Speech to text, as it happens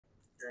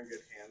you're in good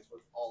hands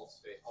with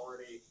All-State.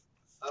 Already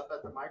up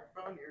at the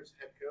microphone, here's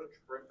head coach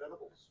Brent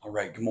Venables. All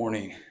right, good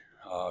morning.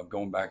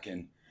 Going back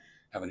and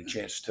having a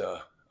chance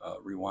to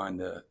rewind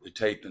the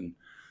tape and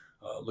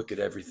look at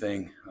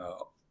everything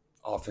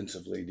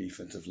offensively,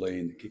 defensively,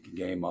 and the kicking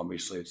game.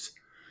 Obviously, it's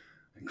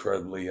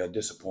incredibly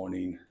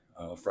disappointing,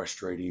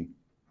 frustrating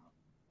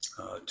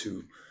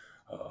to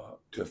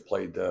have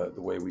played the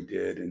way we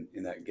did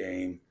in that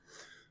game.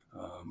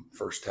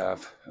 First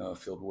half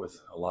filled with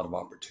a lot of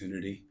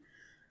opportunity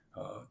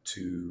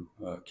to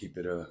keep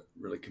it a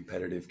really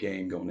competitive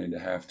game going into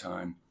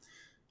halftime.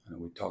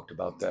 We talked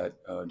about that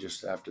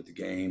just after the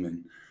game,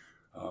 and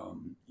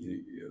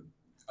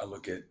I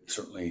look at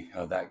certainly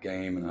that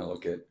game, and I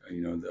look at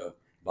the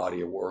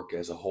body of work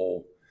as a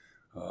whole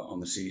on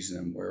the season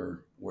and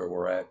where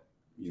we're at.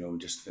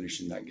 Just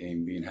finishing that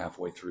game, being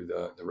halfway through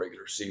the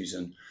regular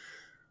season,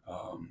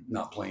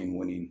 not playing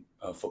winning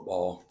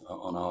football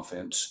on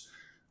offense,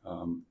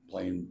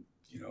 playing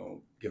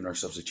giving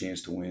ourselves a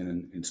chance to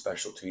win in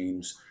special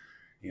teams,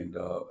 and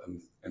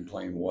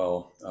playing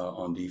well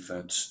on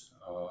defense.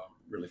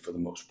 Really, for the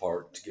most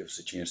part, to give us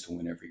a chance to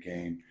win every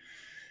game.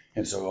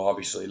 And so,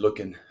 obviously,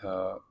 looking,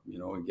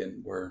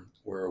 again, where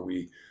are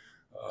we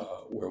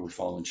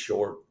falling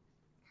short,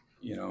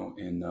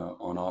 in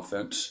on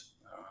offense?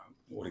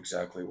 What's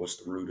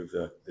the root of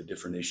the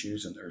different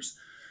issues? And there's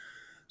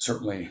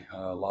certainly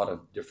a lot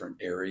of different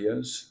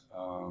areas.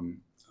 I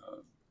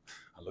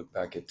look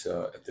back at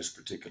this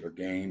particular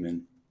game,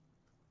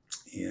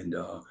 and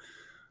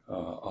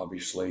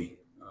obviously,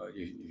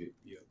 you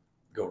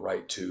go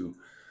right to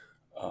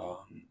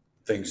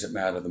things that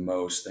matter the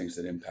most, things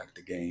that impact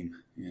the game.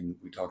 And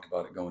we talked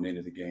about it going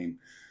into the game.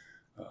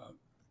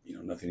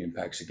 Nothing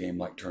impacts a game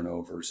like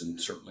turnovers,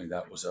 and certainly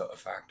that was a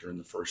factor in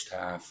the first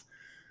half.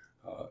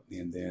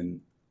 And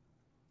then,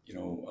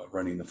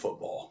 running the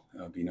football,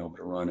 being able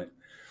to run it.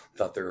 I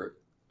thought they're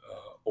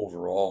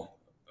overall,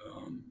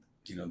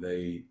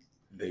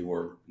 they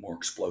were more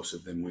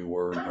explosive than we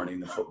were in running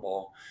the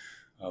football.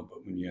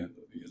 But when you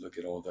look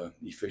at all the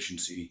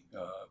efficiency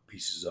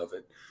pieces of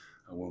it,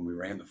 when we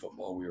ran the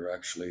football, we were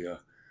actually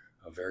a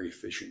very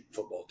efficient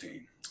football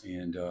team,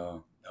 and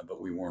but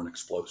we weren't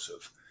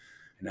explosive,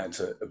 and that's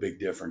a big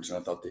difference. And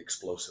I thought the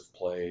explosive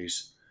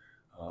plays,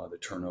 the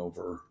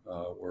turnover,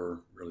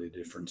 were really a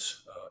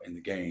difference in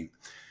the game,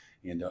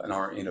 and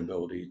our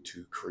inability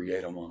to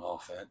create them on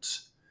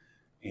offense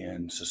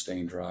and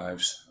sustain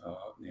drives,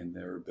 and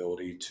their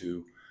ability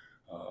to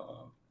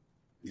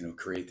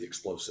create the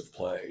explosive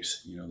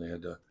plays. They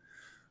had a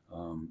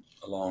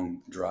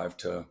long drive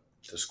to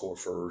score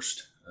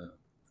first, I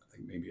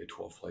think maybe a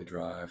 12-play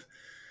drive,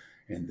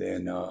 and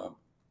then a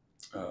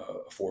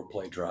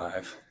 4-play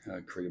drive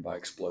created by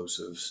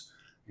explosives,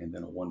 and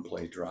then a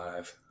 1-play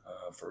drive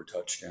for a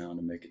touchdown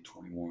to make it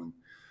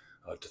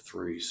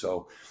 21-3.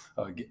 So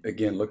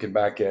again, looking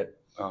back at,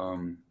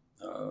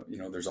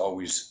 there's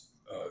always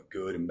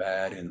good and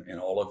bad in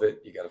all of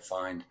it. You got to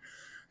find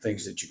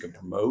things that you can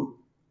promote,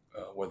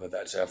 whether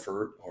that's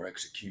effort or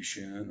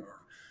execution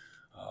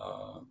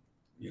or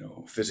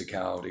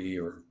physicality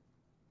or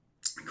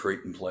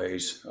creating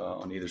plays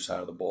on either side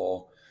of the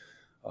ball,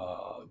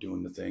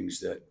 doing the things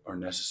that are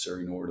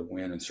necessary in order to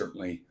win. And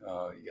certainly,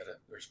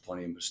 there's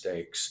plenty of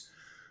mistakes.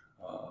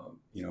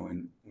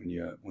 And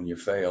when you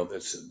fail,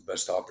 that's the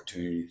best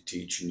opportunity to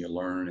teach and you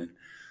learn. And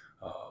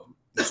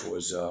this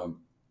was, a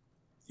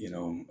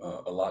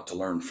lot to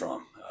learn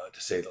from,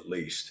 to say the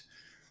least.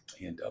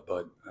 And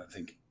but I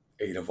think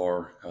 8 of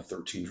our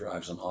 13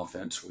 drives on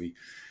offense, we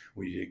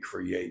did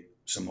create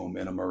some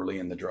momentum early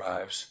in the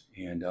drives,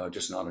 and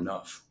just not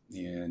enough.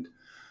 And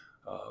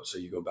so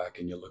you go back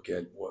and you look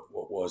at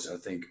what was. I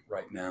think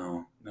right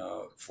now,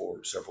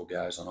 for several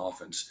guys on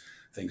offense,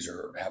 things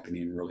are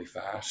happening really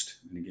fast.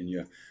 And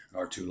again,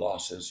 our 2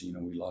 losses,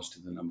 we lost to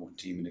the number 1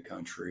 team in the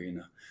country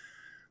and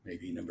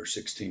maybe number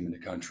 6 team in the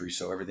country.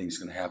 So everything's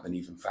going to happen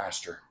even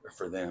faster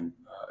for them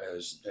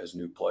as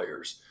new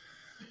players.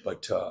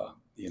 But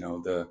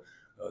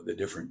the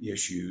different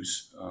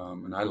issues,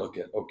 and I look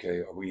at, okay,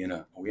 are we in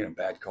a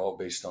bad call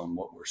based on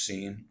what we're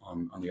seeing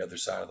on the other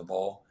side of the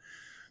ball?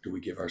 Do we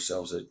give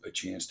ourselves a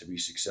chance to be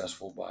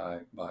successful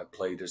by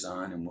play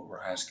design and what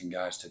we're asking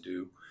guys to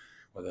do,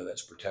 whether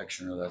that's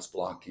protection or that's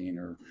blocking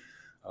or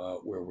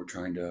where we're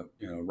trying to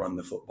run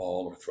the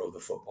football or throw the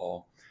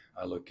football?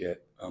 I look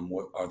at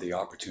what are the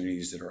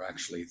opportunities that are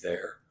actually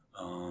there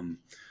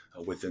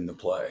within the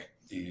play,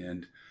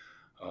 and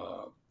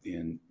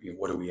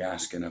what are we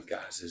asking of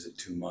guys? Is it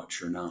too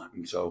much or not?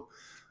 And so,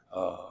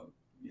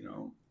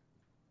 the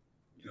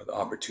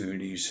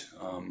opportunities,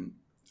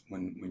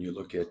 when you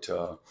look at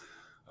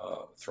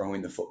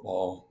throwing the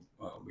football,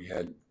 we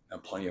had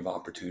plenty of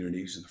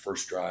opportunities in the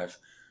first drive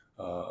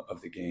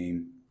of the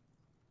game.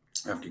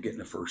 After getting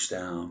the first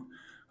down,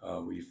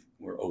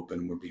 we're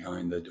open, we're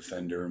behind the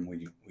defender, and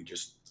we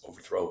just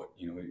overthrow it.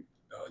 We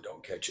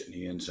don't catch it in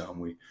the end zone.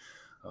 We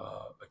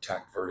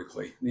attack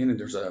vertically. And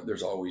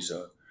there's always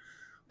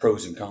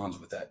pros and cons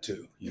with that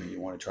too.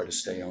 You want to try to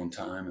stay on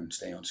time and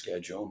stay on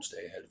schedule and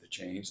stay ahead of the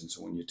chains. And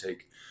so when you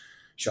take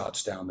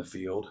shots down the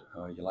field.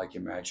 You like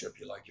your matchup,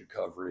 you like your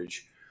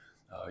coverage,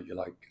 you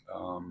like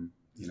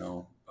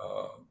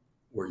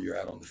where you're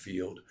at on the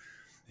field,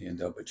 and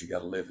but you got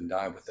to live and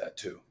die with that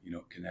too.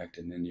 Connect,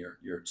 and then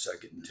you're at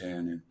 2nd and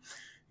 10,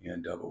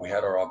 and but we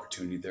had our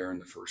opportunity there in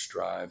the first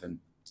drive and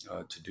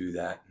to do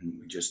that, and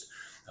we just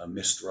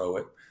misthrow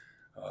it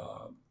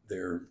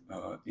there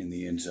in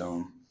the end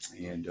zone,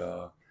 and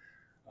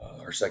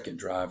our second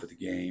drive of the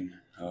game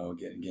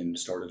again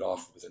started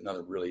off with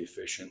another really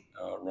efficient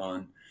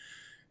run,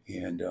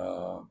 and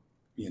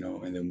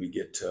and then we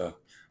get to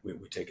we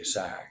take a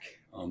sack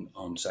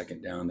on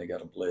second down. They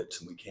got a blitz,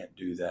 and we can't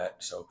do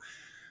that. So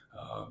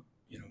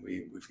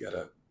we've got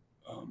to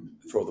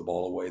throw the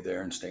ball away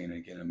there and stay in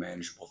again a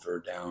manageable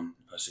third down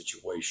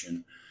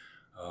situation.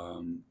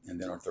 And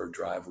then our third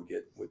drive,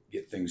 we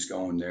get things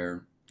going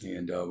there,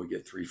 and we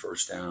get 3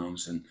 first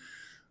downs, and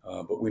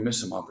but we miss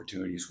some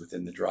opportunities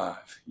within the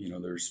drive.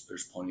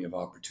 There's plenty of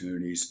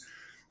opportunities,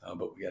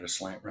 but we got a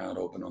slant route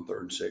open on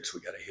 3rd and 6. We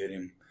got to hit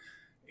him,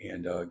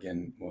 and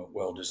again,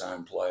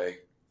 well-designed play,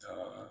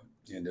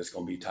 and it's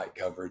going to be tight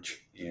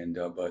coverage, and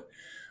but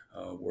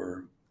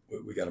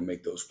we got to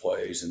make those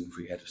plays, and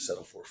we had to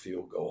settle for a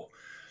field goal.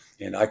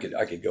 And I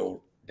could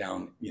go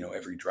down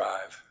every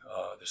drive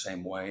the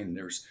same way, and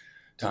there's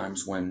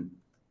times when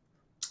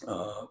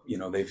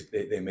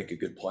they make a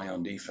good play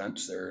on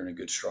defense. They're in a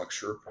good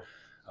structure.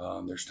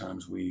 There's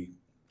times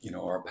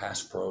our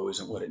pass pro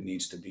isn't what it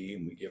needs to be,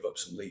 and we give up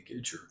some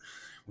leakage, or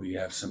we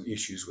have some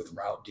issues with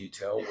route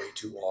detail way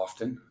too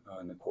often.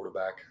 And the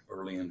quarterback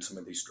early in some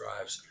of these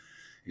drives,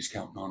 he's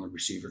counting on the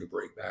receiver to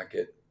break back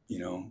at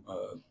 10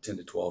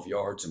 to 12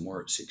 yards, and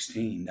we're at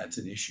 16. That's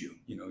an issue.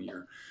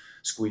 You're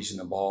squeezing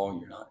the ball,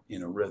 you're not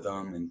in a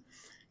rhythm,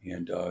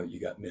 and you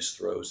got missed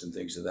throws and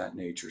things of that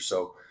nature.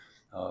 So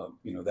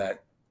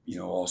that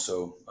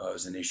also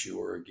is an issue,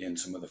 or again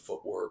some of the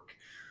footwork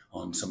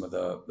on some of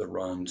the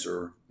runs,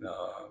 or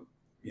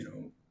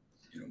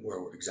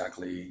where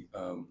exactly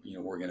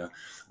we're going to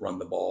run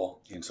the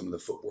ball, and some of the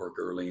footwork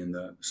early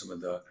in some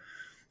of the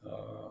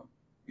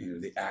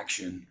the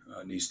action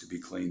needs to be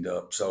cleaned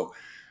up. So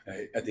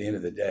at the end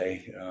of the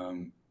day,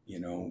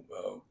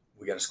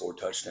 we got to score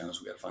touchdowns.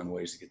 We got to find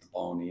ways to get the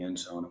ball in the end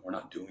zone, and we're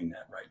not doing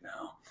that right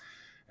now,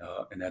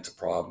 and that's a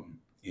problem.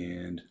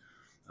 And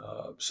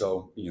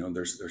so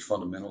there's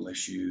fundamental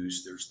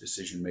issues, there's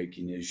decision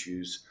making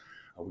issues.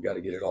 We got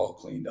to get it all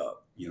cleaned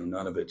up.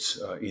 None of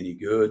it's any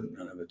good.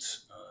 None of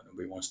it's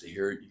nobody wants to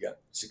hear it. You got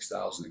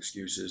 6,000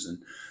 excuses, and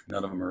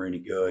none of them are any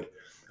good.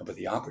 But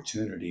the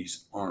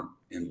opportunities aren't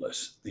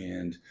endless.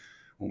 And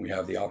when we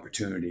have the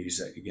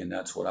opportunities, again,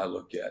 that's what I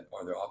look at.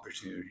 Are there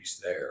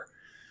opportunities there?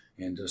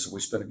 And so we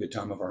spent a good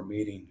time of our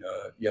meeting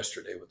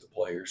yesterday with the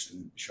players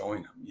and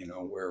showing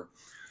them, where,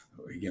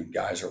 again,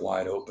 guys are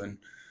wide open.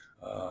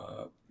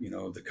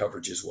 The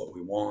coverage is what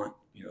we want.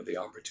 The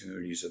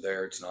opportunities are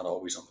there. It's not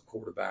always on the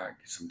quarterback.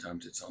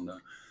 Sometimes it's on the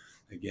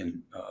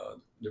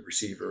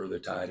receiver, the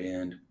tight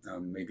end.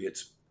 Maybe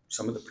it's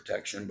some of the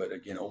protection, but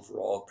again,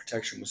 overall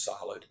protection was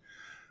solid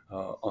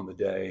on the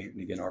day.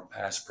 And again, our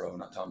pass pro,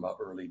 not talking about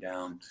early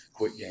down,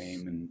 quick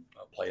game and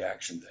play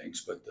action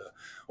things, but the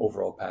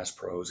overall pass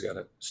pro has got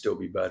to still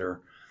be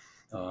better.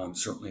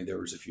 Certainly there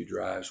was a few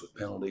drives with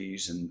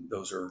penalties, and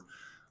those are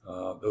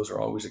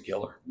always a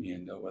killer.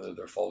 Whether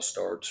they're false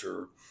starts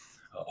or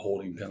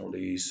holding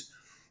penalties.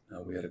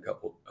 We had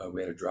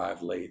a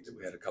drive late that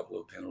we had a couple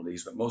of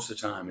penalties, but most of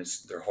the time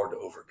they're hard to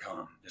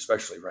overcome,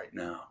 especially right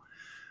now.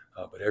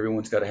 But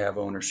everyone's got to have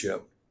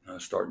ownership,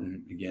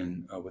 starting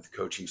again with the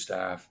coaching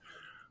staff.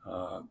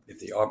 If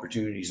the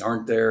opportunities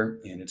aren't there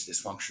and it's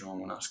dysfunctional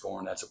and we're not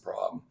scoring, that's a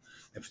problem.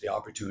 If the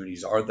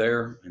opportunities are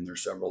there, and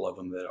there's several of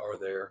them that are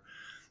there,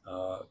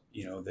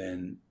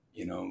 then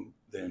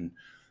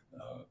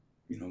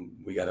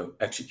we got to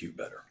execute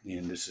better.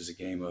 And this is a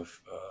game of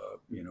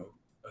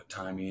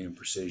timing and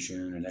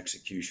precision and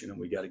execution, and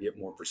we got to get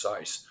more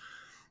precise.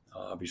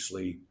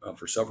 Obviously,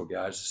 for several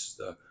guys, this is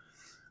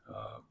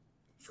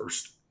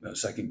the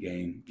second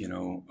game,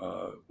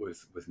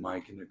 with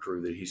Mike and the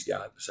crew that he's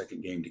got, the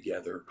second game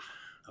together,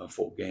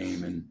 full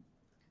game, and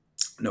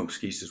no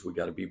excuses. We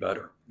got to be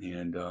better.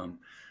 And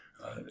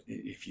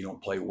if you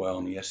don't play well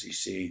in the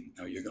SEC,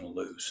 you're going to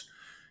lose.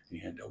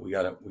 And we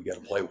got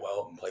to play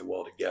well, and play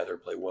well together,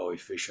 play well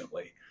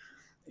efficiently.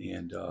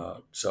 And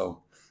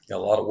so got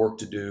a lot of work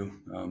to do,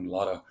 a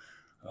lot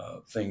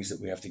of things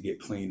that we have to get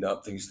cleaned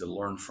up, things to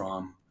learn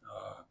from.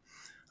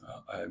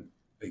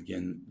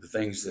 Again, the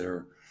things that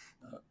are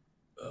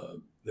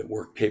that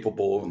we're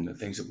capable, and the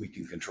things that we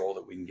can control,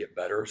 that we can get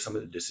better. Some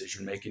of the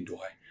decision making: do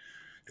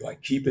I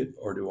keep it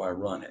or do I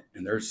run it?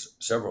 And there's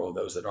several of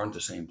those that aren't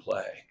the same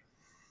play.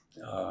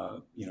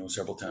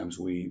 Several times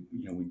we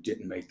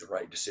didn't make the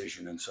right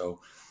decision, and so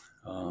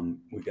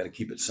we've got to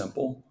keep it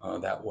simple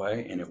that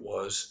way. And it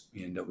was,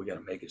 and we got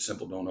to make it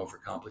simple. Don't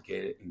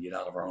overcomplicate it and get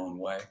out of our own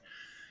way.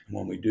 And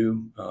when we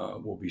do,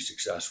 we'll be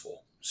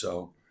successful.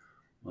 So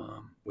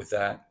with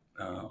that,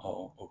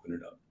 I'll open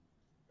it up.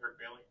 Eric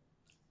Bailey.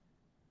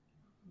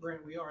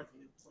 Brent, we are at the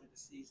midpoint of the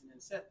season,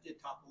 and Seth did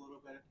talk a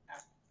little bit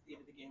at the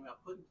end of the game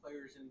about putting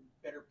players in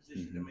better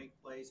position to make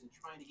plays and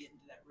trying to get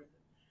into that rhythm.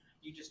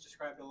 You just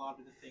described a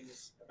lot of the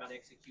things about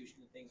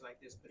execution and things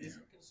like this, but is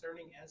it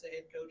concerning as a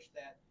head coach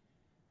that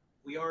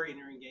we are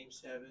entering Game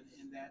 7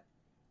 and that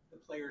the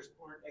players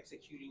aren't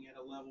executing at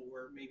a level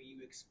where maybe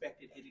you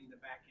expected hitting the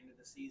back end of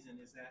the season?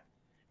 Is that,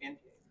 and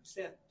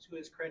Seth, to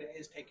his credit,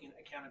 is taking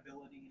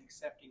accountability and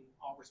accepting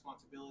all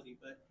responsibility,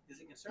 but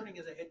is it concerning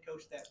as a head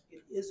coach that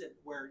it isn't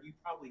where you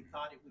probably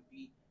thought it would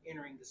be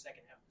entering the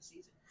second half of the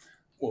season?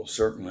 Well,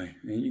 certainly.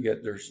 And you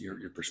get, there's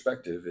your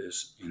perspective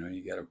is,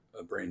 you got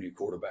a brand new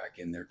quarterback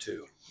in there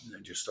too.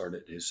 And just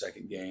started his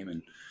second game,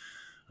 and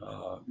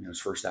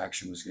his first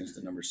action was against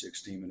the number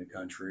 6 team in the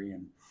country,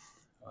 and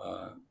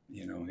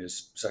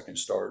his second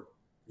start,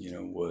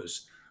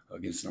 was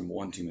against the number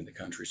 1 team in the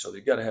country. So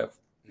they've got to have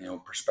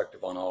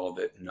perspective on all of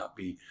it and not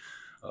be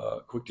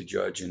quick to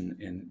judge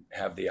and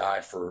have the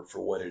eye for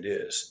what it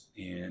is.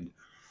 And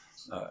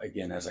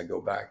again, as I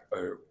go back,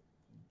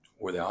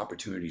 were the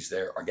opportunities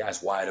there? Are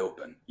guys wide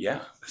open?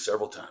 Yeah,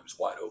 several times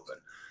wide open.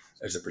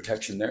 Is there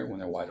protection there when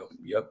they're wide open?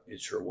 Yep, it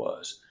sure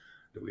was.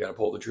 Do we got to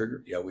pull the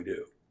trigger? Yeah, we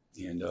do.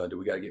 And do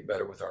we got to get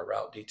better with our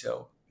route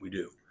detail? We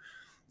do.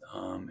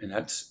 And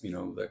that's,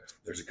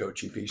 there's a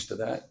coaching piece to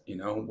that.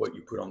 What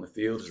you put on the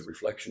field is a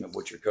reflection of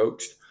what you're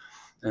coached.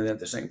 And then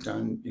at the same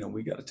time,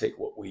 we got to take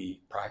what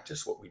we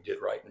practice, what we did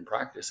right in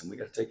practice, and we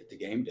got to take it to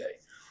game day.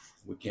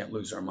 We can't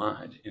lose our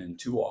mind. And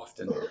too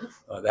often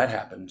that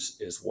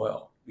happens as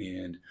well.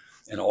 And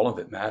all of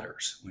it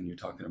matters when you're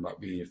talking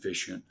about being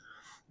efficient,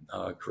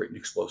 creating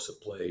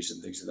explosive plays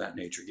and things of that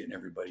nature, getting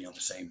everybody on the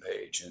same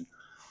page. And,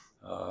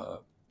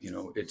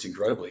 it's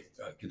incredibly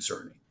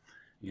concerning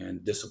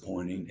and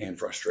disappointing and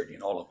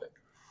frustrating, all of it.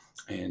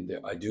 And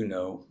I do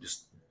know,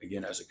 just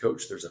again, as a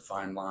coach, there's a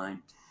fine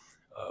line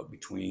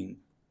between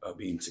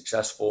being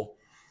successful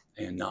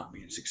and not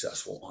being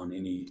successful on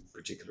any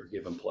particular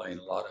given play, and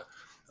a lot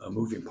of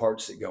moving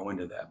parts that go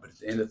into that. But at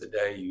the end of the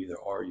day, you either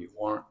are or you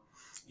aren't,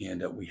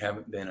 and we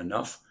haven't been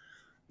enough.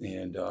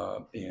 And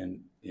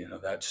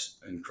that's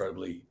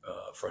incredibly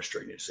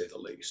frustrating, to say the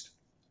least.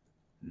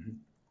 Mm-hmm.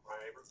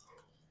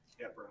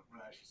 Yeah, Brent, I'm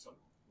going to ask you something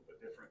a little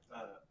bit different.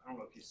 I don't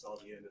know if you saw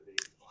the end of the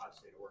Ohio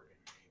State Oregon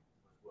game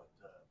with what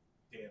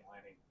Dan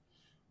Lanning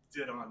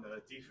did on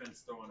the defense,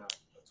 throwing a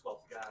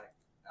 12th guy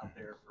out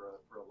there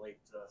for a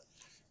late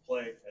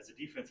play. As a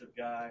defensive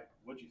guy,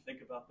 what do you think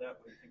about that?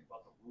 What do you think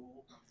about the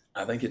rule?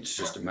 I think it's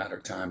just a matter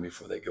of time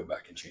before they go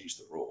back and change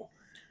the rule.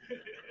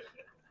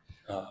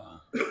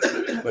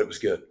 But it was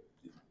good.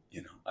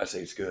 I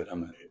say it's good.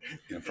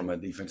 From a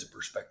defensive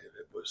perspective,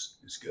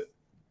 it's good.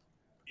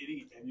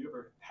 Have you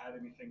ever had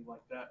anything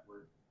like that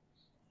where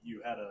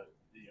you had an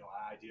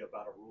idea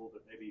about a rule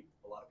that maybe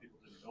a lot of people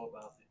didn't know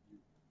about that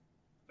you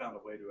found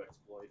a way to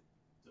exploit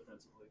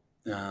defensively?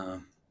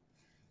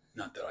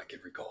 Not that I can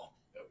recall.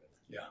 Okay.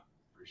 Yeah.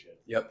 Appreciate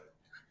it. Yep.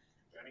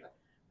 Jenny?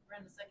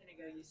 Brent, a second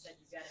ago you said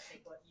you've got to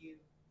take what you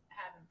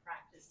have in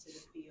practice to the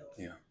field.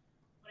 Yeah.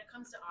 When it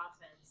comes to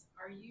offense,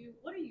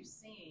 what are you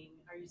seeing?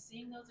 Are you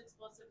seeing those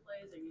explosive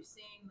plays? Are you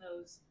seeing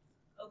those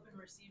open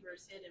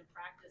receivers hit in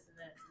practice and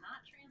that's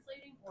not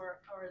translating, or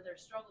are there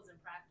struggles in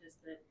practice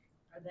that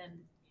are then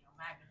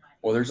magnified?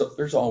 Well,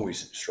 there's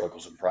always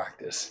struggles in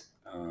practice,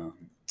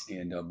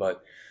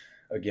 but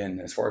again,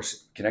 as far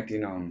as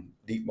connecting on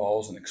deep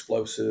balls and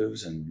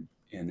explosives, and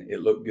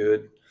it looked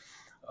good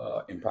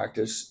in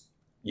practice,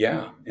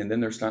 yeah. And then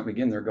there's time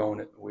again they're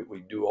going. We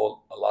do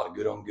a lot of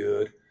good on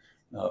good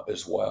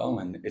as well,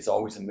 and it's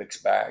always a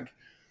mixed bag.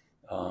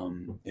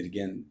 And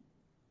again,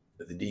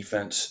 the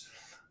defense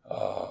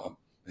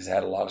has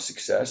had a lot of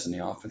success, and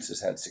the offense has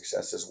had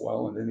success as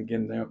well. And then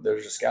again,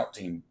 there's a scout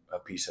team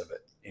piece of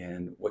it,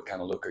 and what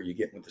kind of look are you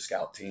getting with the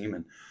scout team?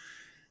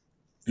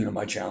 And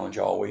my challenge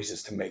always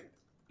is to make,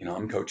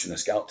 I'm coaching a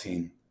scout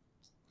team,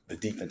 the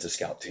defensive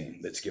scout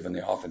team that's giving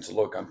the offense a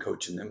look. I'm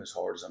coaching them as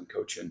hard as I'm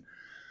coaching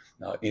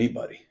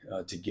anybody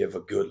to give a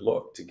good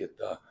look, to get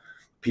the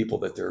people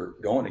that they're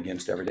going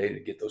against every day, to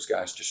get those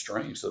guys to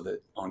strain so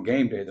that on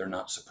game day they're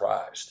not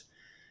surprised.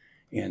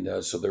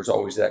 And so there's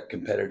always that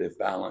competitive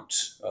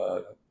balance,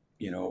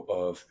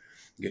 of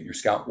getting your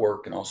scout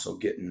work and also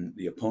getting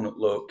the opponent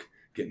look,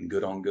 getting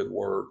good on good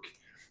work.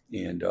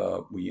 And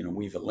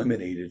we've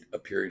eliminated a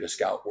period of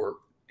scout work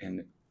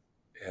and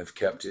have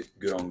kept it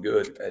good on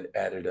good.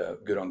 Added a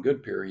good on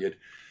good period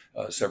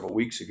several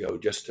weeks ago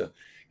just to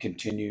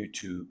continue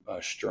to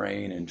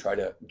strain and try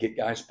to get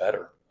guys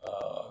better,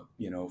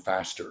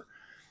 faster.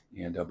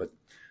 And but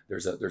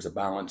there's a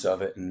balance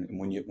of it, and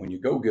when you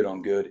go good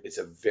on good, it's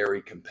a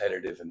very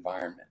competitive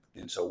environment,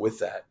 and so with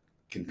that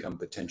can come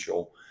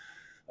potential,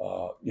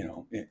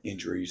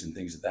 injuries and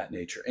things of that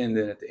nature. And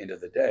then at the end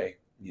of the day,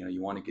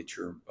 you want to get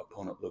your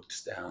opponent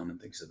looked down and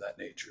things of that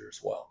nature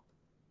as well.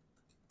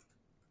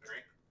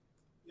 Right.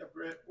 Yeah,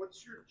 Brent,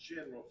 what's your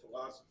general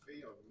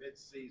philosophy on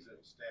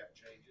mid-season staff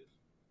changes?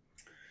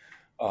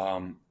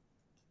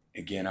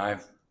 Again,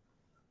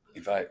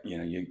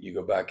 you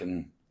go back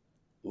and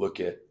look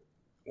at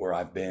where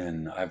I've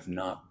been, I've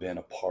not been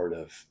a part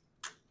of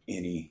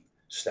any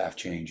staff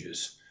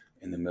changes.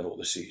 in the middle of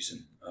the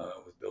season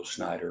with Bill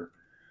Snyder,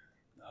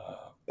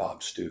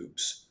 Bob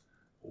Stoops,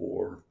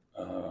 or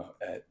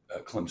at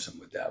Clemson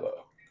with Dabo.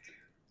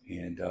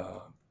 And,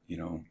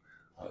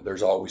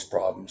 there's always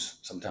problems.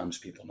 Sometimes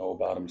people know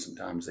about them,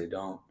 sometimes they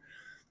don't.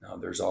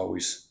 There's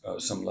always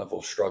some level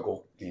of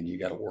struggle, and you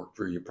got to work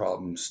through your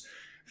problems,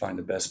 find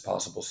the best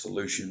possible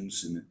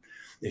solutions. And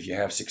if you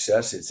have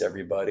success, it's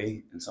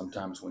everybody. And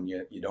sometimes when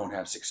you don't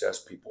have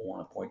success, people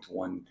want to point to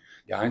one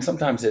guy. And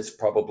sometimes it's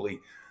probably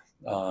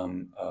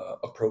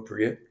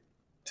appropriate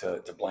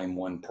to blame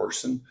one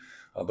person.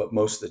 But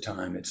most of the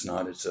time it's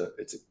not. It's a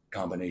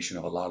combination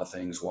of a lot of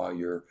things while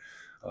you're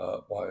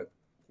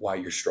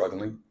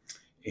struggling.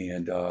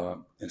 And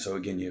so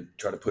again, you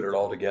try to put it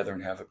all together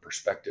and have a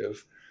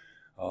perspective,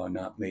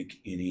 not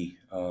make any,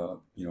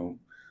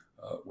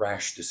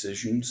 rash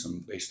decisions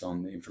based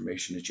on the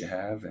information that you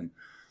have. And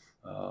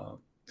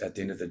at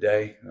the end of the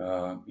day,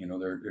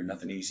 there's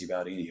nothing easy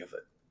about any of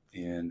it.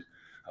 And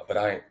but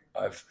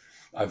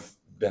I've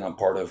been a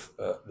part of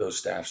those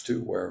staffs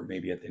too, where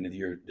maybe at the end of the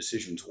year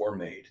decisions were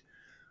made,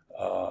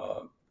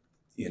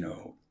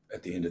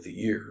 at the end of the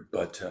year,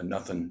 but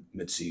nothing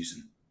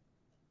mid-season.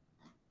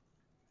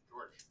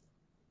 George.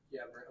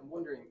 Yeah, Brent, I'm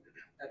wondering,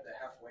 at the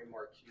halfway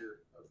mark here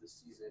of the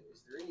season,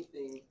 is there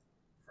anything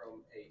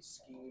from a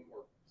scheme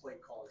or play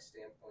calling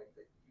standpoint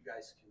that you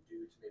guys can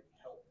do to maybe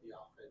help the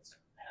offense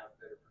have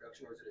better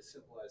production, or is it as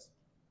simple as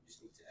you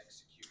just need to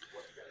execute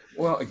what you got to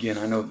do? Well, again,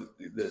 I know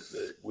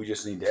that we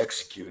just need to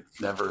execute.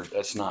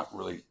 That's not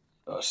really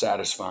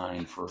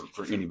satisfying for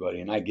anybody,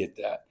 and I get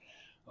that.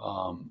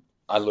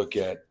 I look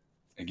at,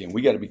 again,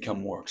 we got to become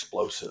more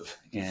explosive,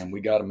 and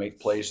we got to make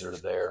plays that are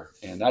there.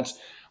 And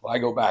I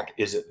go back,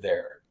 is it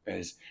there?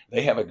 Is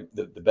they have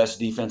the best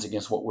defense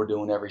against what we're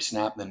doing every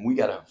snap, then we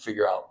got to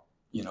figure out,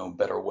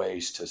 better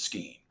ways to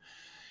scheme.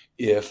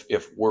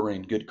 If we're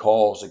in good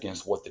calls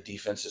against what the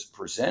defense is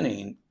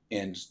presenting,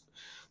 and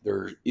there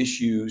are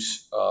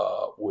issues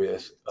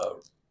with,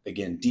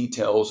 again,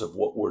 details of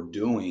what we're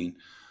doing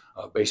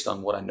based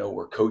on what I know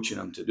we're coaching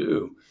them to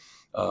do,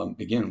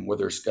 again, where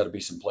there's got to be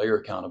some player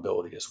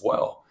accountability as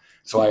well.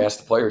 So I asked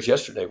the players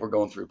yesterday, we're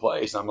going through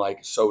plays, and I'm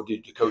like, so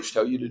did the coach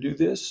tell you to do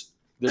this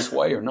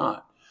way or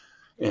not?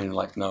 And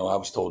like, no, I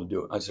was told to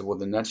do it. I said, well,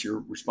 then that's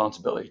your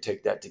responsibility.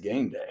 Take that to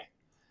game day.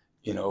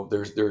 I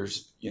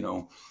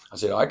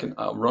said,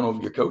 I'll run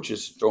over your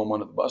coaches, throw them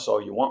under the bus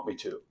all you want me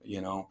to,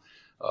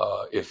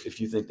 if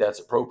you think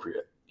that's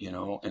appropriate,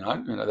 and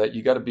that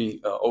you got to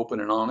be open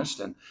and honest,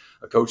 and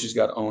a coach has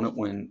got to own it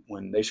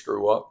when they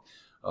screw up.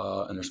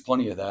 And there's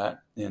plenty of that.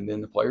 And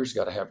then the players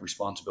got to have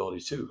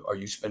responsibility too. Are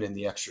you spending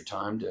the extra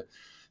time to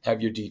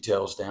have your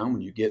details down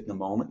when you get in the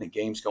moment and the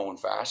game's going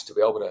fast to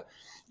be able to,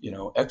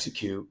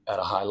 execute at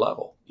a high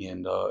level?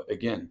 And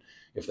again,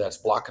 if that's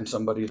blocking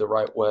somebody the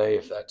right way,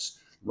 if that's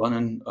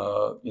running,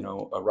 a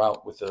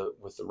route with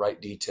the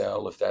right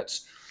detail, if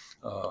that's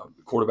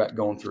the quarterback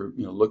going through,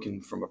 looking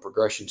from a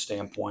progression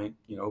standpoint,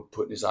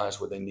 putting his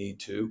eyes where they need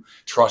to,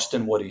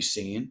 trusting what he's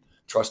seeing,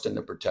 trusting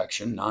the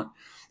protection, not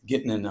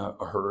getting in a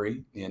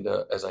hurry. And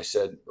as I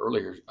said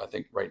earlier, I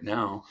think right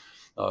now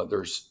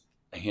there's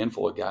a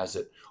handful of guys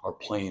that are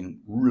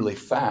playing really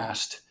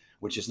fast,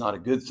 which is not a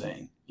good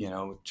thing,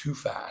 too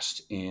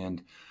fast,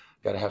 and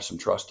got to have some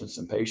trust and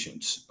some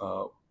patience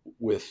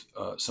with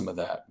some of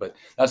that. But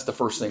that's the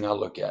first thing I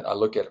look at. I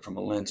look at it from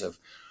a lens of,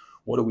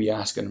 what are we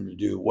asking them to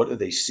do? What are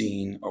they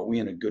seeing? Are we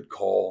in a good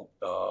call,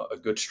 a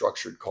good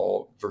structured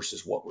call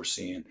versus what we're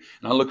seeing? And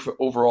I look for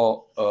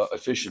overall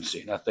efficiency.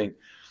 And I think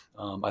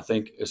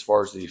as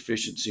far as the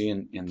efficiency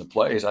in the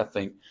plays, I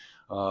think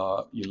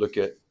you look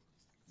at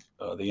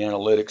the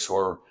analytics,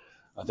 or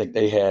I think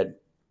they had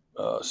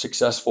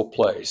successful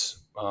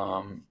plays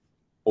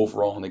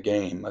overall in the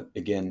game.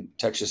 Again,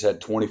 Texas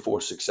had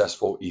 24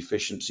 successful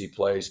efficiency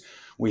plays.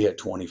 We had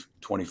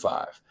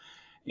 25.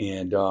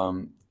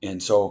 And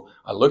so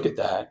I look at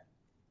that,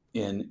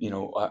 and,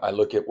 I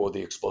look at,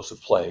 the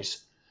explosive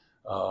plays.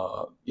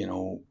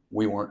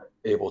 We weren't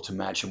able to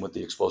match them with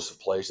the explosive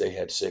plays. They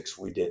had 6,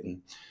 we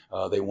didn't.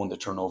 They won the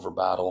turnover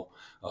battle.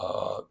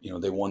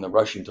 They won the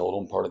rushing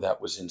total, and part of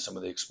that was in some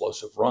of the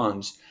explosive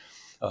runs.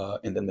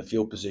 And then the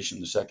field position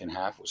in the second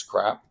half was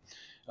crap.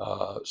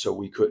 So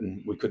we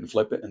couldn't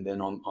flip it. And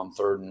then on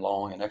third and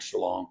long and extra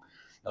long,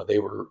 they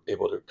were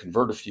able to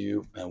convert a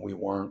few, and we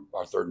weren't.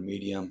 Our third and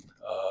medium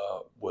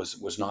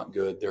was not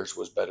good. Theirs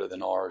was better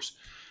than ours,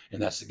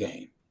 and that's the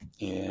game.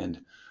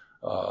 And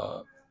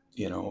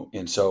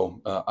and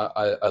so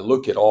I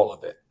look at all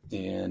of it,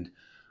 and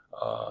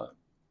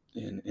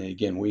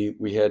again,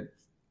 we had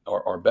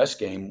our best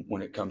game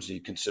when it comes to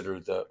consider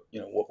the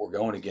what we're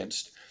going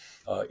against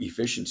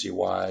efficiency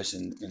wise,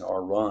 and in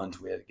our runs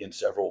we had against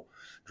several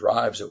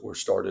drives that were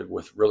started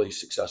with really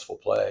successful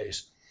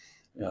plays.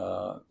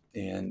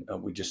 And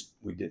we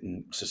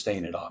didn't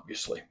sustain it,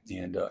 obviously,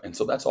 and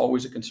so that's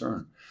always a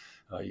concern.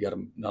 You got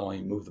to not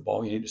only move the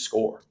ball, you need to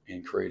score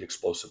and create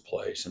explosive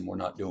plays, and we're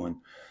not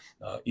doing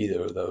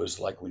either of those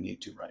like we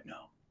need to right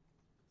now.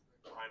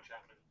 Ryan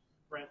Chapman.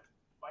 Brent,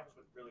 Mike's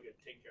with really good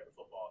at taking care of the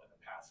football in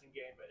the passing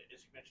game. But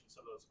as you mentioned,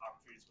 some of those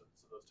opportunities with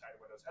some of those tighter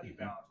windows, how do you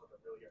balance with a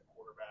really good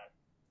quarterback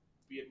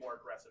being more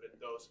aggressive in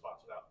those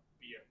spots without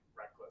being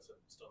reckless and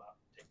still not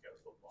taking care of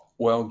the football?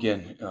 Well,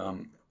 again,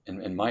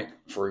 and Mike,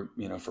 for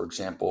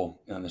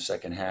example, in the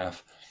second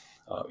half,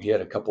 he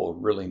had a couple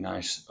of really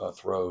nice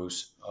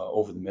throws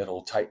over the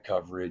middle, tight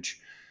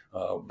coverage,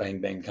 bang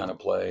bang kind of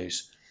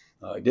plays.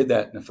 He did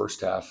that in the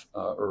first half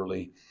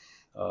early,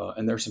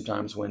 and there's some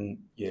times when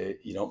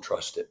you don't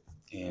trust it,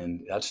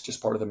 and that's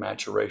just part of the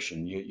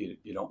maturation. You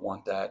don't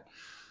want that.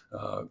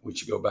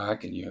 Which you go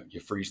back and you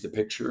freeze the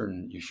picture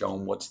and you show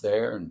them what's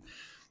there, and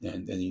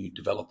then you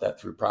develop that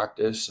through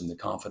practice and the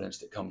confidence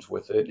that comes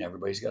with it, and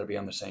everybody's got to be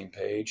on the same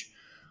page.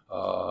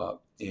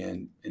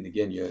 And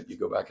again, you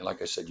go back and,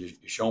 like I said, you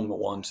show them the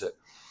ones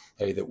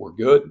that were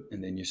good,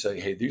 and then you say,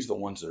 hey, these are the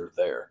ones that are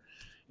there,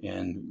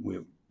 and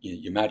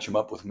you match them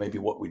up with maybe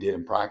what we did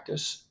in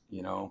practice.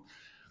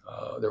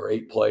 There were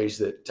 8 plays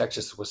that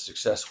Texas was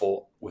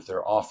successful with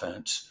their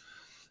offense,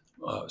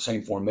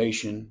 same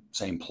formation,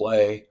 same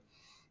play.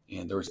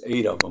 And there was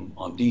 8 of them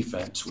on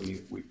defense.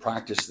 We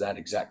practiced that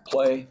exact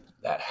play,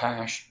 that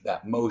hash,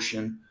 that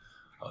motion,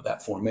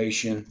 that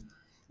formation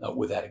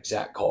with that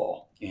exact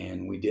call,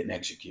 and we didn't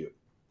execute.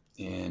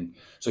 And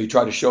so you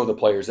try to show the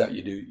players that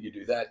you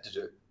do that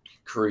to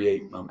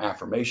create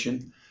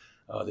affirmation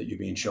that you're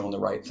being shown the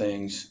right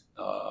things.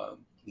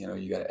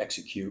 You got to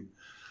execute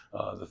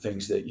the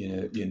things that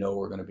you know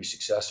are going to be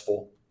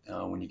successful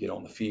when you get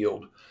on the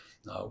field.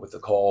 With the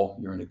call,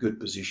 you're in a good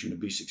position to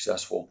be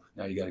successful.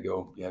 Now you got to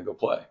go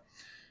play.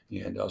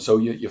 And so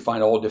you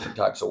find all different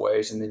types of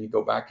ways, and then you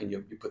go back and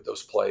you put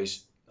those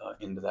plays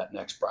into that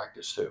next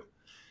practice too.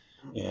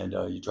 And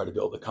you try to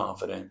build the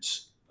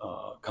confidence,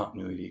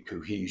 continuity,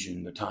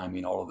 cohesion, the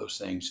timing, all of those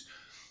things.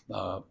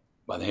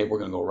 By the hey, we're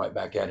going to go right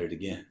back at it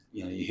again.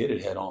 You hit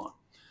it head on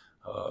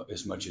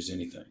as much as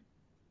anything.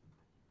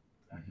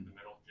 Back in the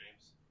middle,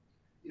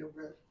 James.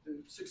 Brent,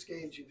 through 6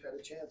 games, you've had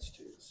a chance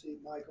to see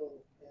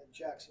Michael and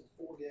Jackson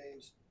 4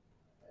 games,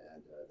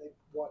 and they've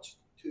watched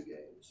 2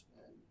 games.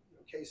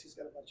 And Casey's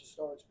got a bunch of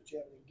starts, but you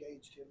haven't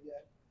engaged him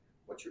yet.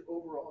 What's your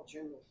overall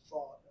general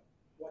thought of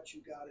what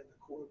you got in the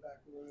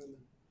quarterback room, and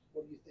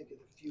what do you think of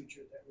the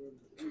future of that room?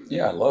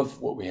 Yeah, I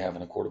love what we have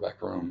in the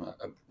quarterback room.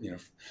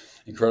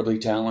 Incredibly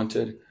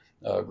talented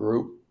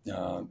group,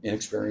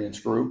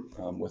 inexperienced group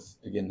with,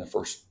 again, the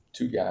first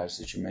 2 guys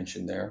that you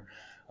mentioned there.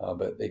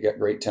 But they got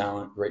great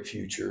talent, great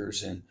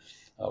futures, and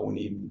we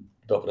need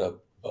to be able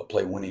to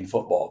play winning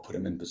football, put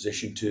them in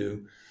position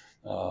to,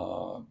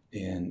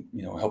 and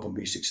help them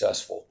be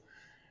successful.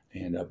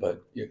 And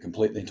but you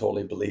completely and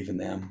totally believe in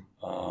them,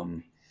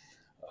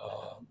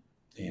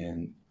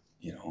 and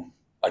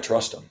I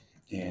trust them,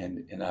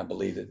 and I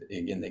believe that,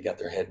 again, they got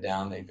their head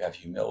down, they have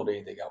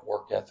humility, they got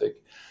work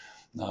ethic,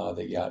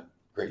 they got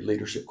great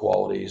leadership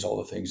qualities, all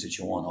the things that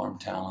you want, arm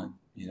talent,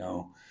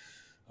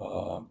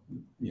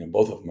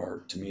 both of them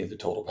are, to me, the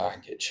total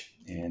package,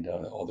 and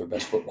all their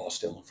best football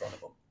still in front of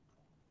them.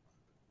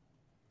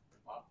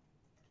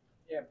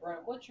 Yeah,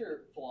 Brent, what's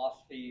your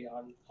philosophy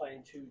on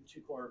playing two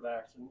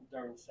quarterbacks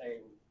during the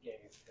same game?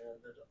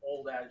 There's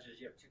old adages,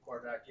 you have 2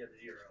 quarterbacks, you have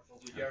 0.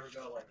 But would you ever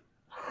go like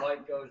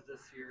Mike goes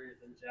this series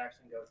and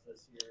Jackson goes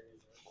this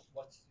series?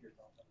 What's your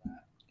thoughts on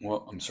that?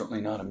 Well, I'm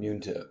certainly not immune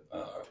to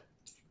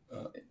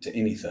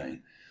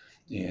anything,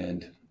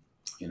 and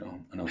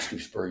I know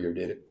Steve Spurrier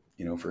did it,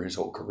 for his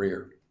whole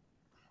career.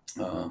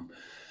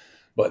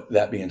 But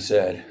that being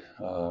said,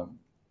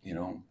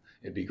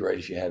 it'd be great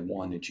if you had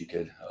one that you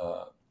could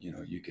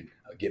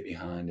get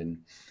behind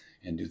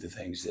and do the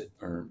things that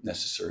are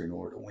necessary in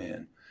order to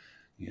win.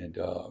 And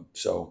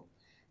so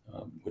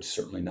would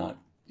certainly not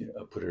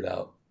put it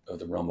out of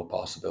the realm of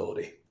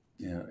possibility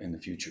in the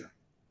future.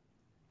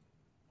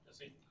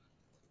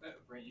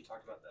 Brent, you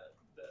talked about the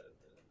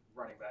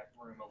running back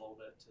room a little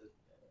bit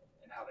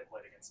and how they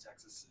played against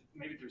Texas.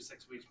 Maybe through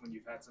 6 weeks when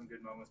you've had some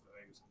good moments, but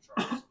maybe some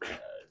troubles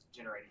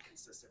generating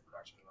consistent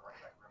production in the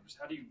running back room. Just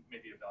how do you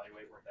maybe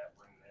evaluate where that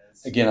room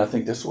is? Again, I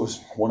think this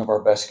was one of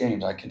our best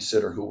games. I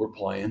consider who we're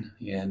playing.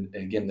 And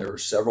again, there are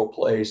several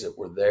plays that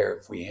were there.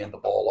 If we hand the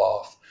ball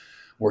off,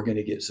 we're going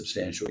to get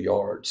substantial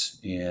yards.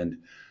 And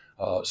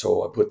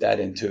so I put that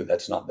into,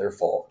 that's not their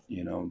fault.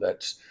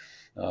 That's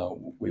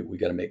we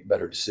got to make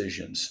better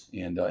decisions.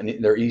 And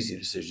they're easy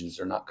decisions.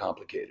 They're not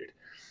complicated.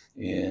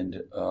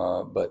 And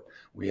but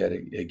we had,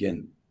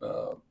 again,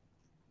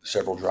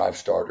 several drive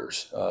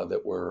starters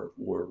that were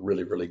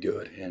really, really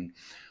good, and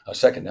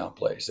second down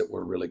plays that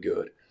were really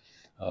good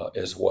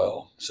as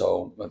well.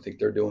 So I think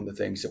they're doing the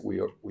things that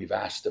we've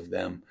asked of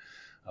them.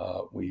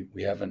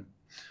 We haven't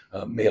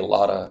made a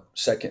lot of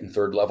second and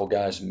third level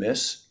guys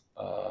miss.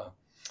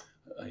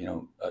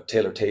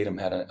 Taylor Tatum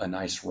had a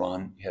nice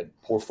run. He had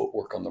poor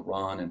footwork on the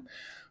run and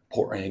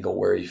poor angle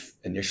where he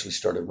initially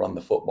started run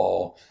the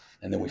football,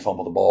 and then we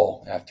fumbled the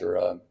ball after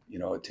a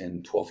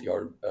 10, 12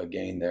 yard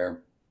gain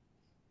there.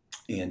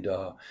 And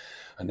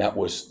that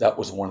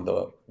was one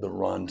of the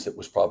runs that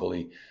was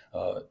probably,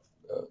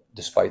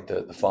 despite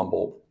the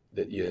fumble,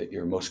 that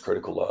you're most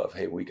critical of.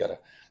 Hey, we got a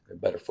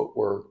better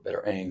footwork,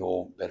 better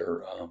angle,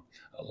 better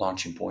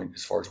launching point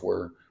as far as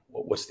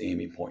what's the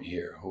aiming point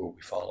here? Who are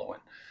we following?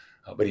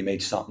 But he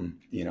made something.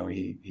 He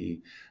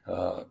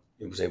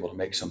was able to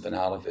make something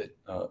out of it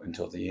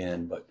until the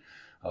end. But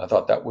I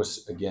thought that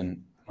was,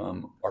 again,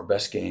 our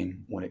best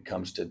game when it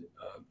comes to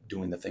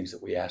doing the things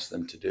that we asked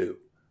them to do.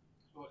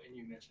 Well, and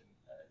you mentioned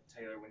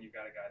Taylor, when you've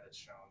got a guy that's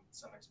shown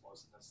some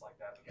explosiveness like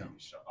that, but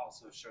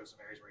also shows some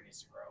areas where he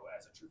needs to grow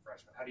as a true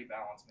freshman. How do you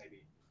balance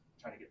maybe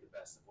trying to get the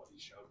best of what he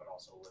showed, but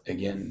also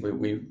again,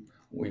 we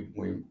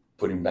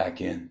put him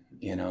back in.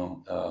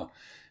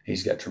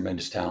 He's got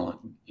tremendous talent.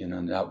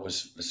 And that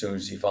was, as soon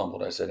as he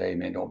fumbled, I said, "Hey,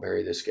 man, don't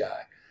bury this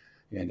guy."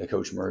 And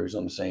Coach Murray was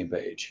on the same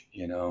page.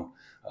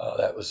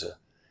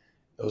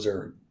 Those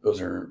are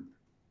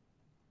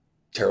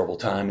terrible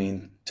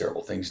timing,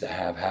 terrible things to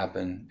have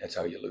happen. That's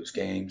how you lose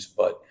games.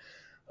 But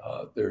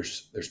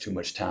there's too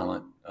much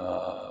talent.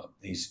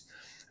 He's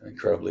an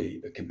incredibly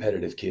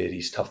competitive kid.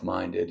 He's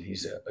tough-minded.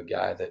 He's a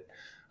guy that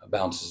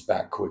bounces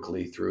back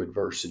quickly through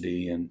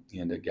adversity, and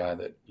a guy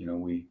that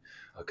we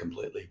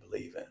completely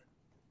believe in.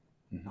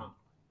 Mm-hmm.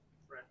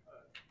 Brent,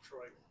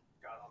 Troy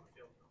got on the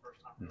field for the first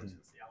time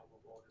since the Alamo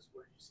Bowl. Just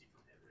what did you see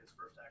from him in his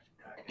first action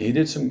back? He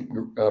did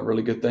some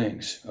really good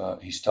things.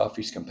 He's tough.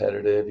 He's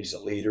competitive. He's a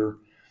leader.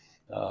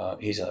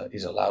 He's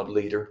a loud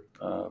leader.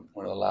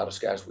 One of the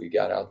loudest guys we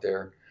got out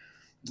there.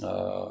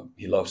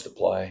 He loves to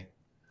play,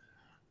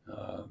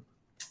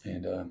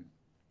 and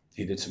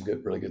he did some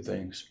really good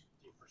things.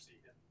 Do you foresee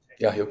him?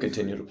 Yeah, he'll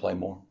continue to play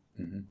more.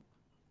 Mm-hmm.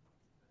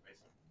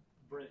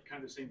 Brent,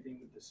 kind of the same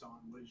thing with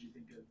Deshaun. What did you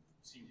think of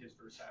seeing his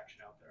first action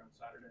out there on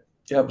Saturday?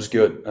 Yeah, it was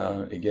good.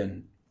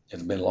 Again,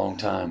 it's been a long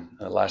time.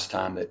 Last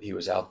time that he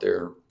was out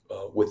there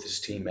with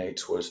his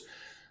teammates was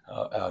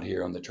out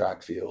here on the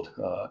track field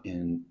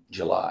in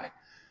July,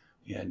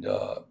 and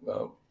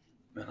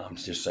I'm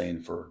just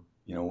saying for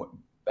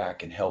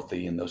back and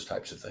healthy and those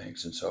types of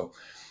things. And so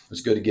it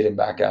was good to get him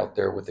back out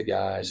there with the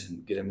guys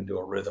and get him into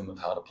a rhythm of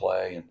how to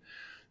play. And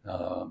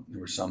there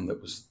were some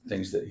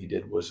things that he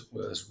did was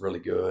really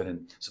good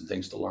and some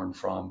things to learn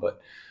from.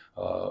 But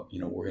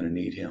we're going to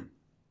need him.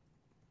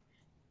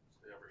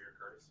 Stay over here,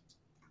 Curtis.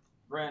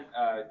 Brent,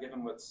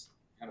 given what's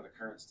kind of the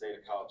current state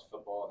of college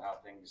football and how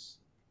things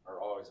are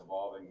always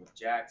evolving, with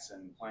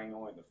Jackson playing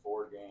only the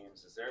 4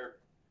 games, has there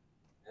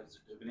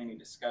been any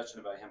discussion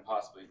about him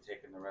possibly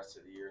taking the rest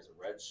of the year as a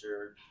red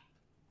shirt,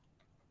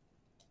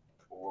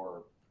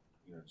 or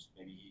just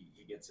maybe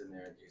he gets in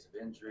there in case of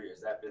injury?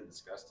 Has that been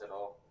discussed at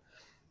all?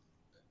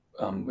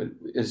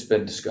 It's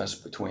been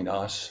discussed between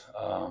us.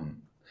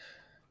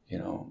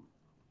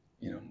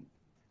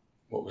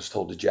 What was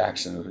told to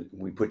Jackson,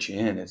 we put you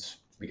in, it's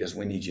because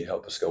we need you to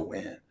help us go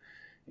win.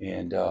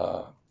 And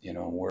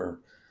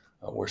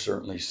we're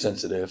certainly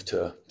sensitive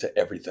to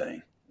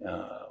everything.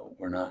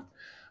 We're not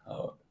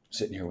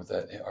sitting here with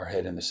our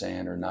head in the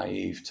sand or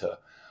naive to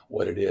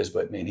what it is.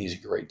 But man, he's a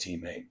great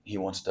teammate. He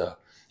wants to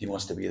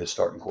be the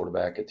starting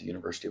quarterback at the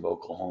University of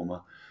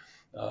Oklahoma.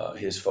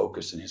 His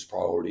focus and his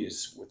priority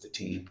is with the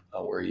team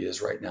where he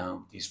is right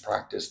now. He's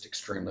practiced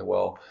extremely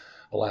well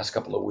the last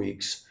couple of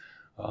weeks.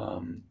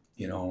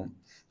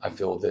 I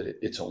feel that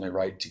it's only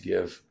right to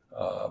give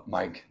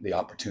Mike the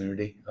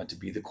opportunity to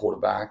be the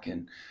quarterback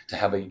and to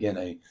have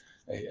a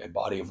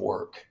body of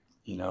work,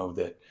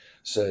 that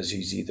says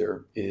he's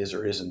either is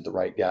or isn't the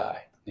right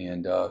guy.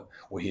 And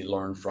what he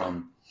learned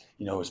from,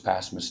 his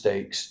past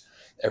mistakes.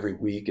 Every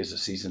week is a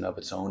season of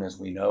its own. As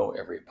we know,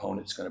 every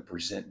opponent's going to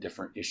present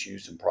different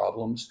issues and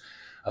problems.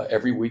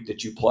 Every week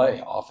that you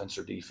play, offense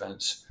or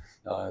defense,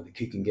 the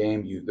kicking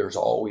game, there's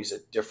always a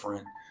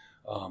different,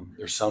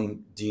 there's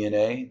some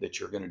DNA that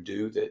you're going to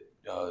do that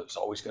is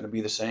always going to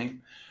be the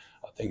same,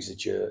 things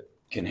that you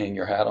can hang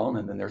your hat on.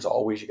 And then there's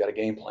always, you got a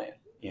game plan.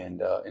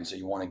 And so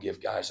you want to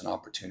give guys an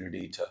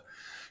opportunity to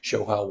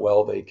show how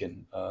well they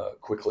can,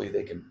 quickly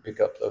they can pick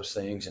up those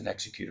things and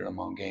execute them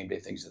on game day,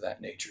 things of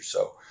that nature.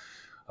 So,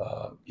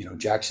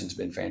 Jackson's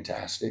been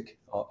fantastic,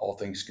 all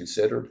things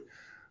considered.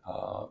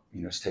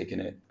 He's taken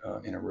it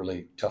in a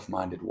really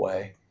tough-minded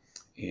way,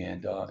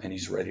 and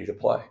he's ready to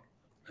play.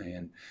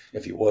 And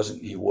if he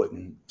wasn't, he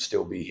wouldn't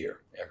still be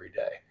here every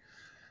day.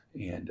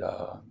 And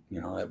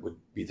that would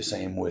be the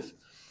same with,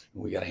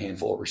 we got a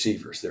handful of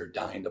receivers. They're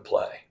dying to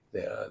play.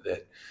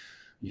 That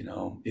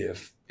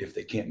if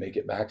they can't make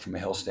it back from a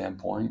health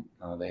standpoint,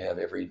 they have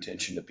every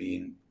intention of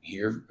being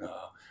here.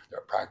 They're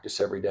at practice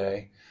every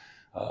day.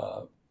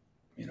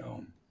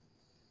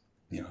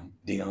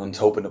 Deion's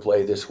hoping to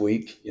play this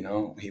week.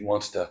 He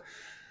wants to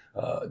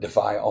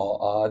defy all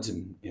odds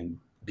and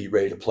be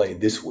ready to play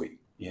this week.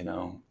 And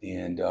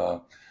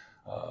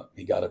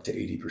he got up to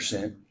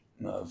 80%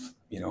 of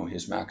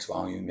his max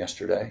volume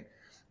yesterday.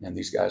 And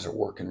these guys are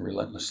working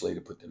relentlessly to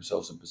put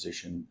themselves in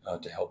position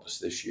to help us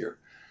this year.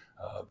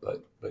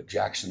 But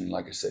Jackson,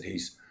 like I said,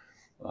 he's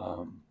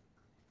had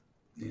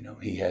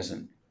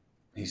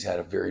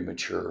a very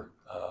mature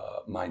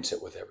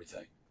mindset with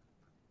everything.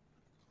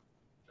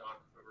 John,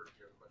 over to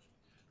your question.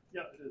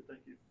 Yeah, I did.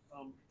 Thank you.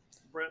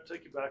 Brent,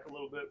 take you back a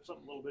little bit,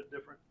 something a little bit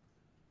different.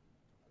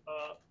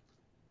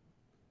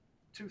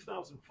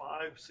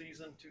 2005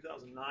 season,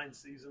 2009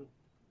 season,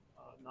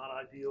 not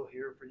ideal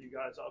here for you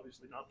guys,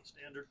 obviously not the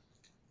standard.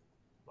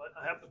 But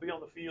I happened to be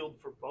on the field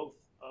for both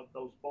of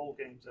those bowl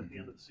games at the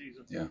end of the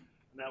season. Yeah.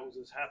 And that was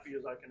as happy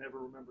as I can ever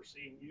remember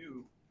seeing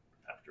you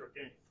after a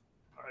game.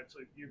 All right, so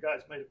you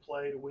guys made a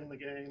play to win the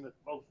game at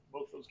both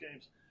those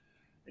games,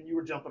 and you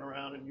were jumping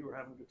around and you were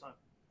having a good time.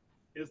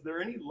 Is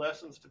there any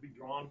lessons to be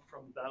drawn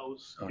from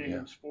those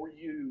games for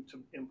you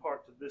to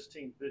impart to this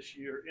team this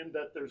year, in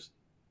that there's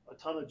a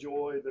ton of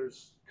joy,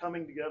 there's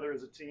coming together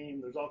as a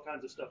team, there's all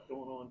kinds of stuff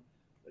going on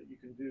that you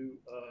can do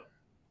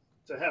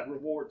to have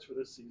rewards for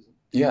this season?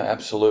 Yeah,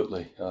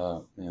 absolutely.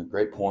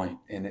 Great point.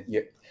 And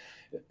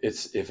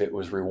it's if it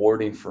was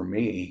rewarding for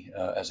me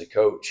as a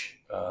coach,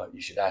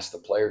 you should ask the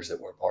players that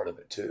were part of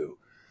it too.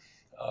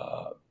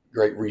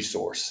 Great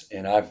resource.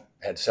 And I've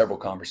had several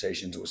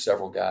conversations with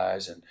several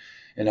guys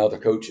and other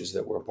coaches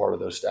that were a part of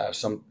those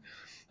staffs.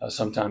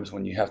 Sometimes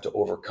when you have to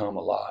overcome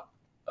a lot,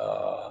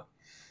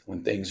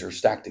 when things are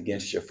stacked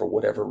against you for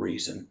whatever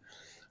reason,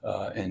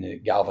 and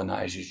it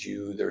galvanizes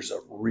you, there's a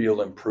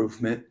real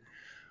improvement.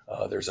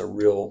 There's a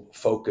real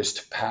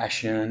focused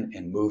passion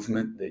and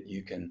movement that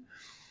you can,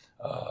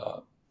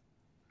 that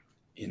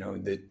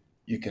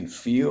you can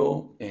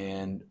feel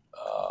and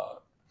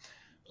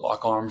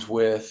lock arms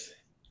with,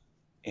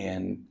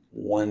 and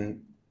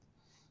one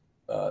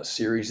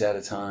series at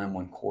a time,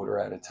 one quarter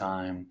at a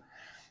time,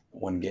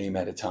 one game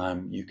at a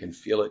time, you can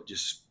feel it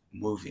just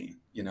moving,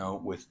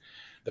 with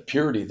the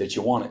purity that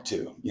you want it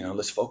to.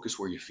 Let's focus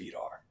where your feet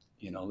are.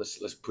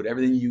 Let's put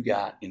everything you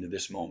got into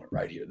this moment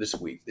right here, this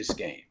week, this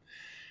game.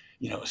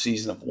 A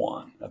season of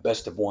one, a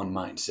best of one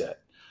mindset.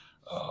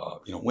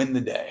 Win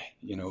the day.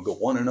 Go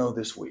 1-0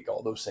 this week.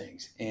 All those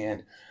things.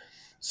 And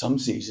some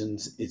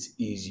seasons it's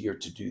easier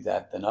to do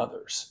that than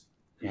others,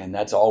 and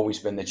that's always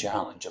been the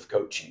challenge of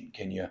coaching.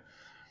 Can you,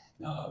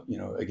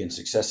 again,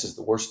 success is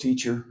the worst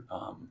teacher.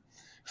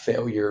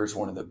 Failure is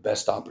one of the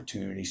best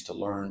opportunities to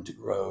learn, to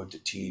grow, to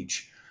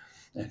teach,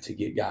 and to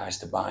get guys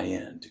to buy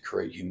in, to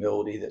create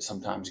humility that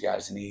sometimes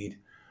guys need.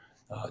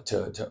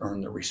 To earn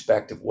the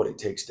respect of what it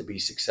takes to be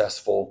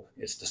successful.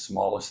 It's the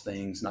smallest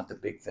things, not the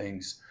big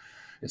things.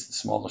 It's the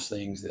smallest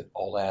things that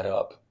all add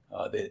up,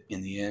 that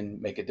in the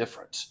end make a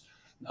difference,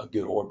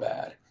 good or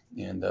bad.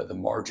 And the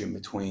margin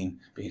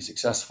between being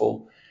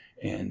successful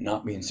and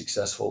not being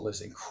successful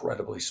is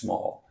incredibly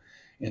small.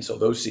 And so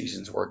those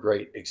seasons were a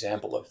great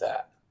example of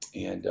that.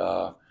 And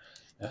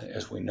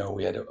as we know,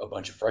 we had a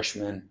bunch of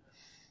freshmen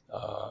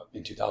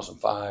in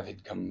 2005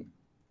 had come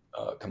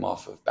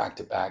off of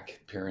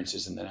back-to-back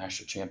appearances in the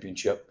national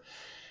championship,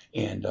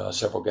 and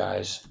several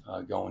guys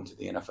going to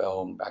the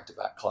NFL and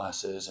back-to-back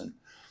classes, and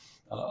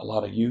a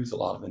lot of youth, a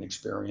lot of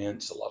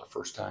inexperience, a lot of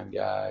first-time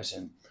guys.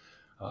 And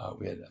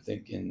we had, I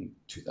think in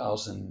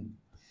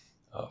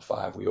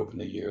 2005, we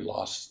opened the year,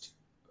 lost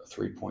a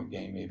 3-point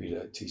game maybe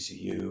to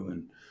TCU,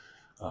 and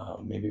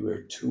maybe we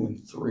were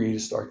 2-3 to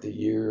start the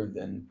year, and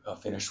then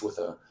finished with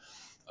a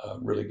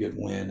really good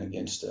win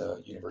against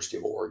University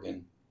of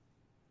Oregon.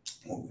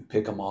 Well, we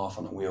pick them off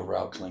on a wheel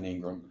route, Clint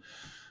Ingram,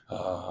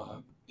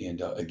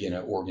 and again,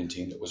 an Oregon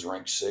team that was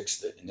ranked 6th.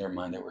 That in their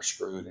mind they were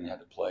screwed and had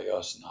to play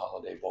us in the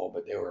Holiday Bowl,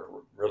 but they were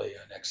really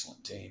an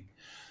excellent team.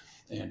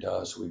 And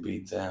so we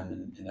beat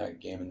them in that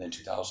game. And then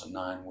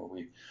 2009, where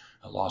we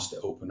lost the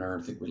opener.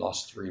 I think we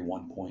lost 3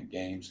 one-point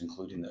games,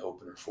 including the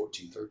opener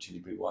 14-13 to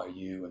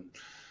BYU, and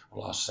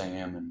we lost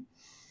Sam and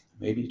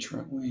maybe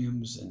Trent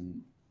Williams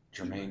and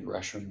Jermaine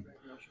Gresham.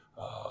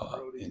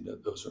 And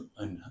those are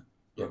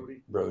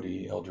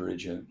Brody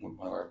Eldridge, one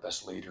of our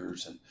best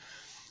leaders, and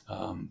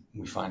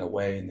we find a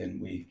way, and then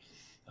we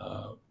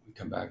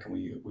come back and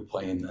we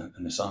play in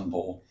the Sun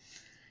Bowl,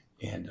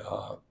 and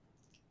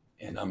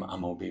I'm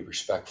gonna be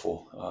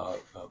respectful,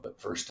 but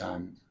first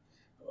time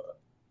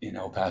in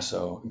El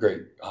Paso,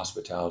 great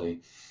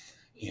hospitality,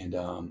 and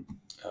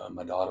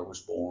my daughter was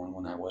born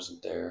when I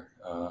wasn't there.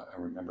 I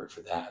remember it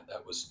for that.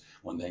 That was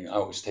one thing. I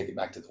always take it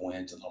back to the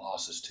wins and the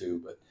losses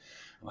too, but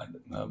my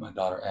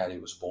daughter Addie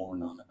was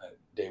born on a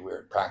day we were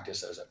at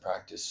practice. I was at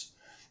practice.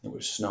 It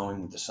was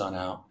snowing with the sun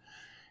out.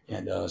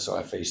 And so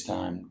I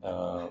FaceTimed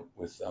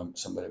with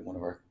somebody, one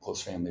of our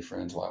close family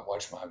friends, while I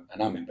watched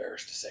and I'm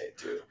embarrassed to say it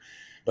too,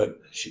 but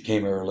she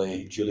came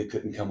early. Julie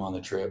couldn't come on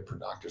the trip for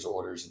doctor's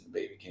orders, and the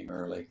baby came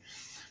early.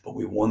 But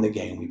we won the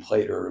game. We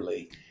played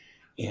early.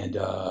 And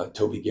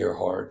Toby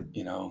Gerhardt,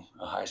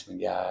 a Heisman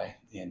guy,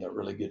 and a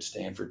really good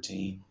Stanford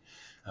team.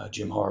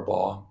 Jim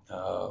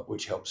Harbaugh,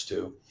 which helps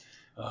too.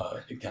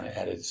 It kind of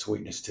added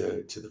sweetness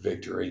to the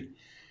victory.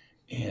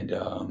 And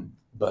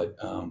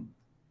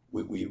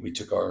we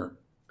took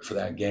for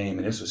that game,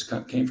 and this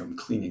came from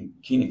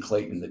Keenan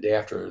Clayton the day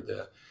after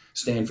the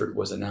Stanford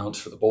was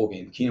announced for the bowl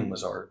game. Keenan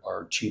was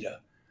our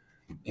cheetah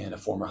and a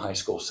former high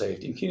school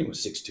safety. And Keenan was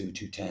 6'2",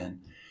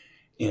 210.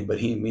 But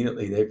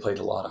they played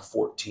a lot of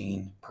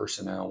 14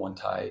 personnel,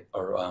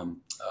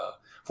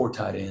 4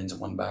 tight ends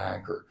and 1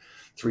 back, or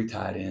 3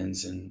 tight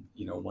ends and,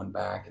 1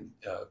 back, and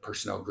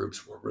personnel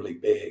groups were really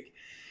big.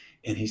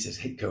 And he says,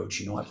 "Hey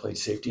coach, I played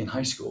safety in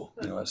high school,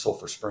 at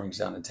Sulphur Springs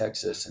down in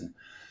Texas.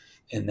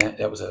 and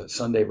that was a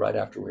Sunday right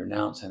after we were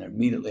announced. And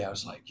immediately I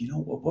was like, you know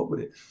what would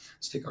it,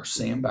 let's take our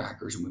Sam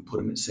backers and we put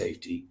them at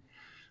safety.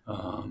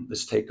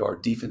 Let's take our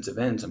defensive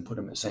ends and put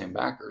them at Sam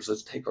backers.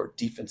 Let's take our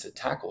defensive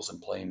tackles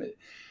and play them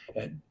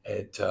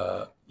at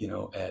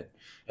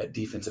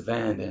defensive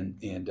end.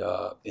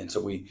 And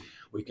so we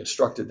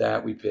constructed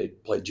that. We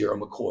played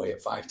Gerald McCoy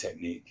at 5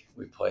 technique.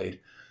 We played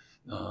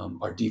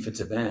our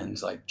defensive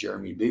ends like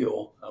Jeremy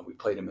Beal. We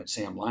played him at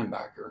Sam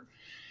linebacker.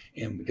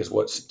 And because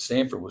what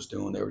Stanford was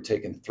doing, they were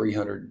taking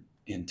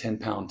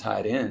 310-pound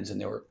tight ends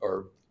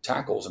or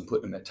tackles and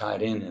putting them at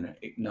tight end in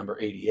a number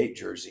 88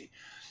 jersey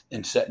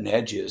and setting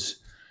edges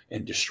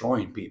and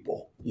destroying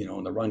people,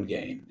 in the run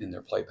game in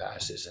their play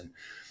passes.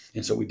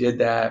 And so we did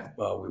that.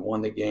 We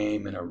won the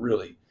game in a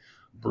really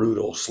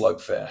brutal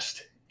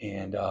slugfest.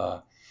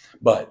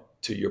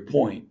 But to your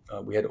point,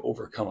 we had to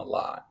overcome a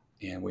lot,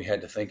 and we had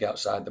to think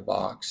outside the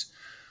box.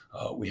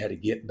 We had to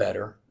get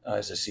better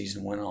as the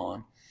season went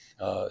on.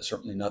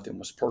 Certainly nothing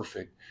was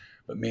perfect,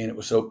 but man, it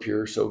was so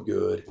pure, so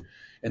good.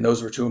 And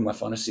those were 2 of my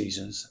funnest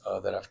seasons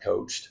that I've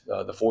coached.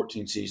 The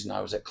 14th season, I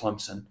was at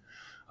Clemson.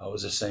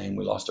 Was the same.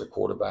 We lost our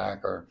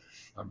quarterback, our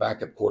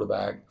backup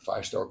quarterback,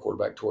 5-star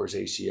quarterback tore his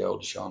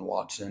ACL, Deshaun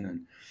Watson.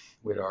 And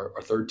we had our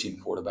 3rd-team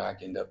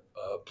quarterback end up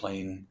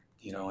playing,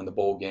 in the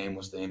bowl game,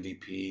 was the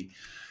MVP.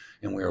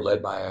 And we were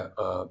led by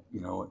a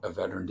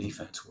veteran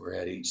defense. We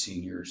had 8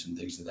 seniors and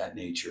things of that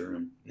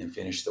nature, and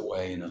finished the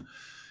way in a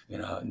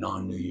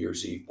non-New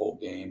Year's Eve bowl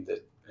game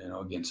that,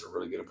 against a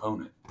really good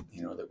opponent,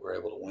 that we're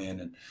able to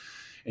win.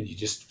 And you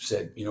just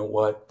said, you know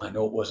what, I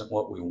know it wasn't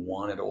what we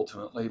wanted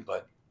ultimately,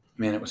 but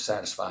man, it was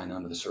satisfying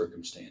under the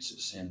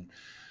circumstances. And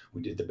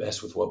we did the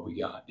best with what we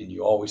got. And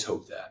you always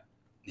hope that.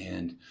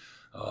 And,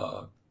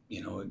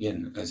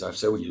 again, as I've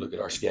said, when you look at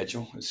our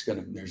schedule,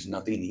 there's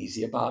nothing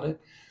easy about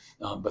it.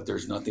 But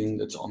there's nothing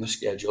that's on the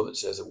schedule that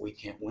says that we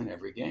can't win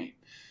every game.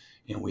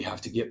 And we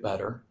have to get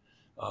better.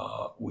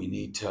 We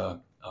need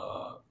to,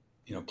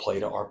 play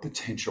to our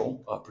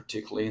potential,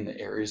 particularly in the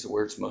areas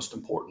where it's most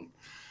important.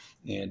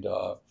 And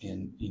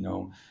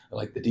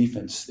like the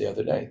defense the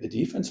other day,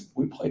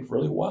 we played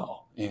really well.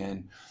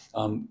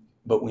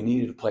 But we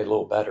needed to play a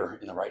little better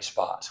in the right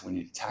spots. We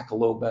need to tackle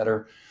a little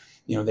better.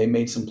 They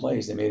made some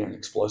plays. They made an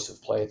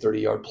explosive play, a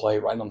 30-yard play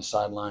right on the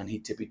sideline. He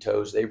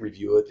tippy-toes. They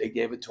review it. They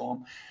gave it to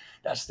him.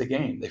 That's the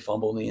game. They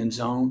fumble in the end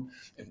zone.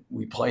 If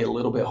we play a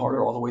little bit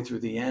harder all the way through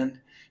the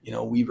end,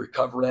 we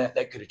recover that.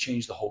 That could have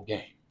changed the whole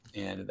game.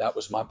 And that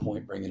was my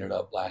point bringing it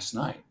up last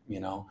night.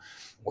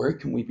 Where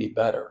can we be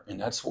better? And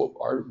that's what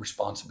our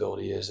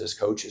responsibility is as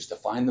coaches, to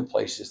find the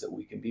places that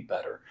we can be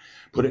better,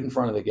 put it in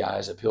front of the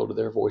guys, appeal to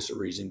their voice of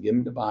reason, get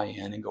them to buy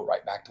in and go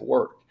right back to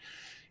work.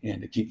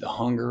 And to keep the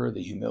hunger,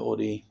 the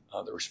humility,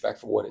 the respect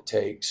for what it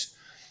takes,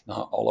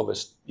 all of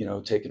us,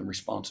 taking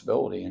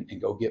responsibility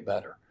and go get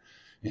better.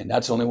 And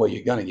that's the only way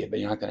you're going to get better.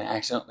 You're not going to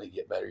accidentally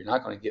get better. You're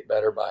not going to get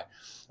better by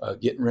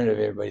getting rid of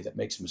everybody that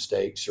makes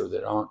mistakes or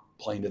that aren't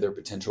playing to their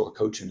potential or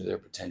coaching to their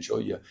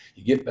potential. You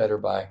get better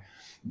by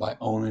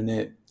owning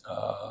it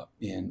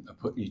and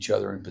putting each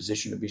other in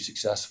position to be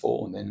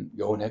successful, and then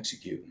go and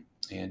execute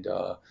and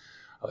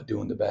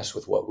doing the best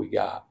with what we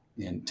got.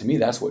 And to me,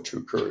 that's what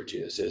true courage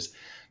is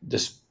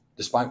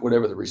despite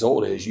whatever the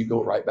result is, you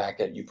go right back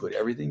at it. You put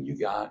everything you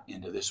got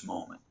into this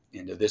moment,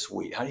 into this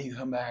week. How do you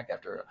come back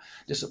after a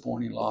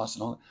disappointing loss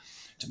and all that?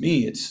 To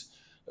me,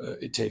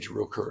 it takes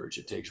real courage.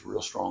 It takes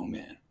real strong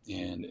men,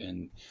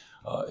 and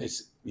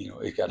it's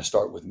it got to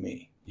start with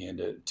me,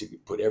 and to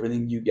put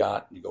everything you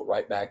got and go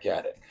right back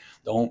at it.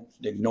 Don't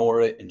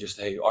ignore it and just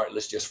say, all right,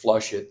 let's just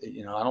flush it.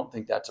 I don't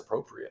think that's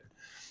appropriate.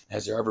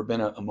 Has there ever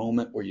been a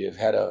moment where you've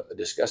had a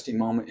disgusting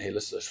moment? Hey,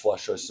 let's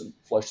flush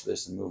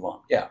this and move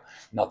on. Yeah,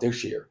 not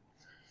this year.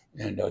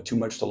 And too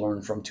much to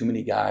learn from too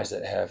many guys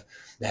that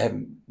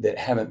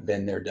haven't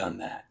been there, done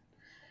that,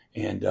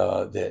 and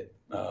that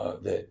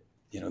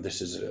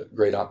this is a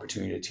great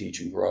opportunity to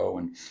teach and grow,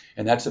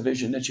 and that's a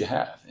vision that you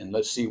have. And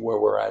let's see where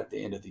we're at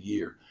the end of the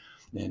year,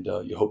 and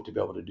you hope to be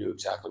able to do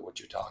exactly what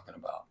you're talking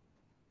about.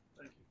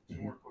 Thank you.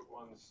 Two more quick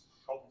ones: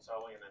 Colton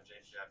Selling and then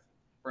James Jackson.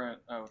 Brent,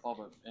 with all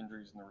the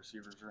injuries in the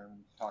receivers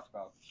room, talked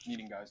about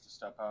needing guys to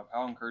step up.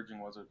 How encouraging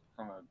was it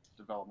from a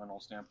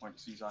developmental standpoint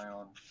to see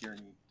Zion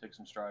Kearney take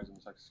some strides in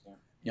the Texas game?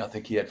 Yeah, I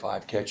think he had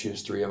 5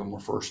 catches, 3 of them were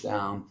first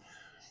down.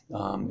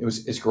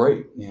 It's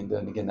great, and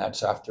then again,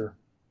 that's after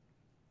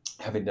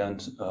having done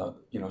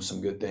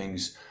some good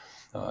things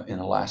in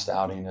the last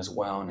outing as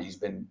well, and he's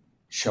been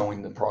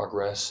showing the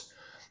progress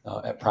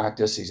at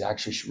practice. He's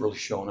actually really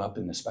shown up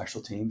in the special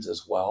teams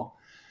as well.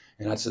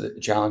 And that's a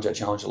challenge. I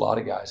challenge a lot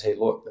of guys. Hey,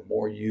 look, the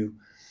more you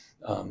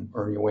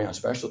earn your way on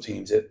special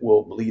teams, it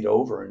will bleed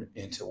over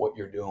into what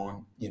you're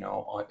doing,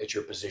 at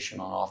your position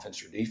on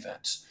offense or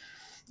defense.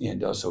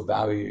 And so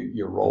value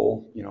your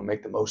role,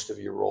 make the most of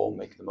your role,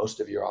 make the most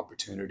of your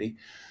opportunity.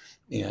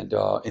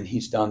 And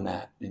he's done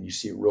that. And you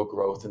see real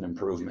growth and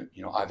improvement.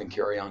 Ivan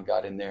Carrion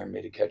got in there and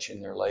made a catch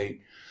in there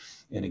late.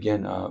 And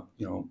again,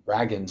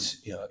 Raggins,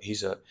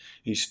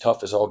 he's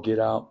tough as all get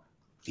out.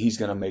 He's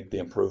going to make the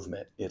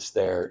improvement. It's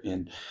there,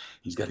 and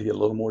he's got to get a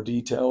little more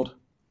detailed.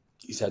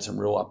 he's had some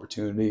real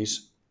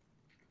opportunities,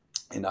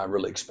 and I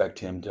really expect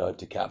him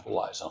to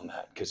capitalize on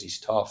that because he's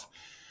tough.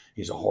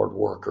 He's a hard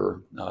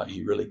worker.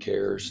 He really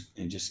cares,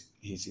 and just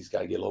he's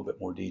got to get a little bit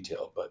more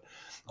detailed. But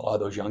a lot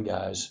of those young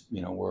guys,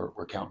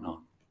 we're counting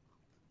on.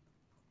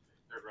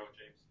 Third row,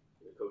 James.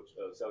 Coach,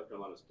 South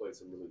Carolina's played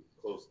some really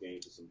close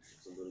games with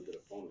some really good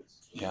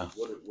opponents. Yeah.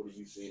 What are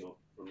you seeing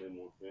from them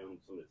on film?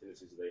 Some of the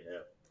tendencies that they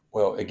have.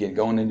 Well, again,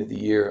 going into the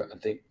year, I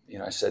think,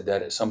 I said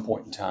that at some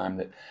point in time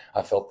that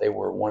I felt they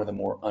were one of the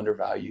more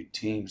undervalued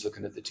teams,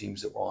 looking at the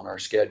teams that were on our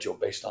schedule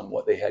based on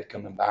what they had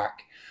coming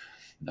back,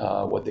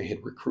 what they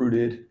had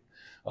recruited,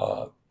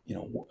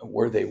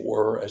 where they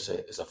were as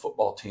a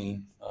football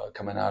team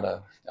coming out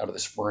of the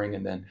spring.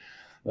 And then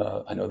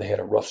I know they had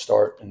a rough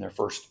start in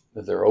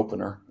their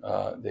opener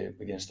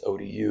against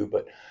ODU,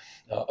 but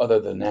other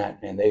than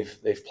that, man,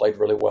 they've played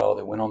really well.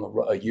 They went on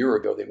a year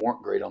ago. They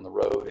weren't great on the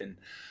road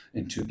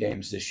in 2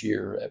 games this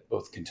year at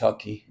both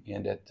Kentucky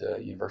and at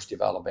the University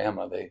of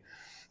Alabama.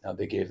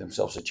 They gave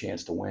themselves a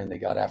chance to win. They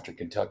got after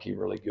Kentucky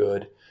really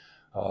good.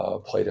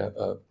 Played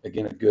a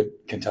good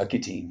Kentucky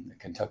team,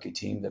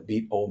 that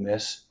beat Ole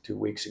Miss 2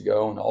 weeks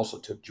ago, and also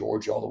took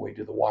Georgia all the way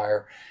to the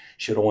wire.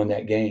 Should have won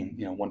that game,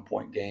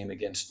 1-point game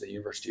against the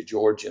University of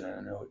Georgia. And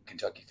I know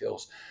Kentucky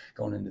feels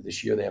going into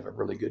this year they have a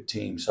really good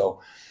team.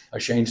 So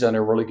Shane's done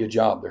a really good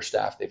job. Their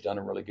staff, they've done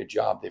a really good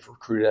job. They've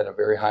recruited at a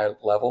very high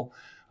level,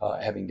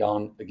 having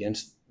gone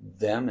against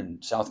them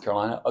in South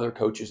Carolina, other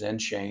coaches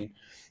and Shane.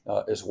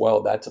 As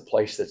well, that's a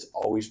place that's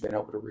always been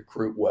able to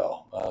recruit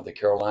well. The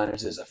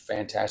Carolinas is a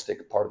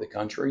fantastic part of the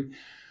country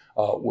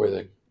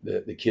where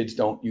the kids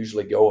don't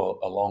usually go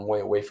a long way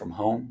away from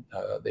home.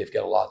 They've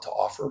got a lot to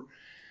offer,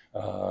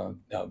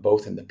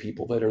 both in the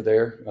people that are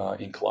there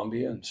in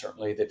Columbia, and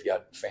certainly they've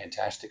got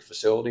fantastic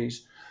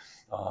facilities,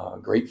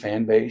 great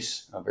fan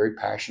base, a very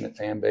passionate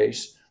fan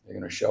base. They're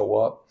going to show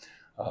up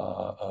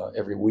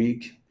every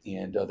week,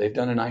 and they've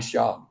done a nice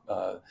job.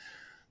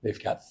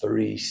 They've got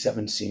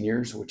 37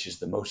 seniors, which is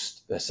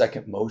the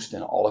second most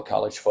in all of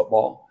college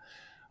football.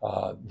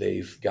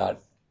 They've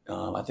got,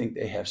 I think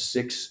they have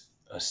 6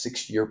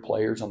 six-year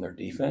players on their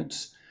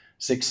defense,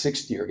 6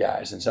 sixth-year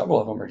guys, and several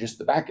of them are just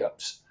the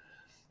backups.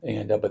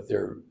 And but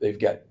they've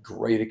got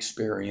great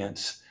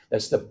experience.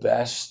 That's the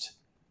best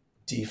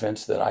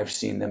defense that I've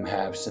seen them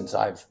have since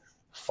I've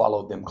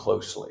followed them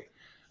closely.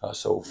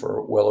 So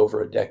for well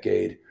over a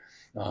decade.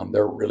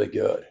 They're really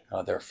good.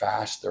 They're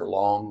fast, they're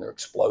long, they're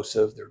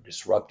explosive, they're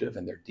disruptive,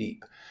 and they're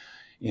deep.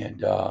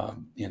 And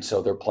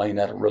so they're playing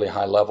at a really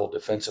high level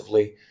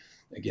defensively.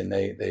 Again,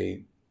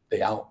 they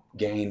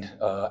outgained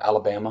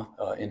Alabama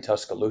in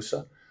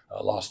Tuscaloosa,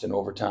 lost in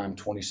overtime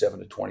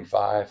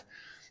 27-25,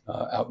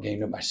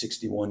 outgained them by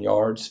 61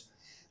 yards.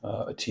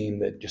 A team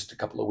that just a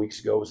couple of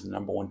weeks ago was the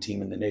number 1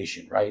 team in the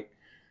nation, right?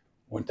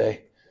 Weren't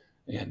they?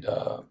 And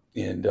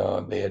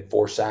they had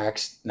 4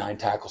 sacks, 9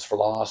 tackles for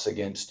loss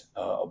against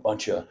a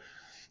bunch of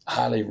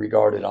highly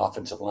regarded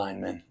offensive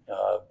linemen,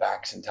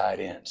 backs and tight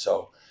ends.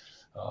 So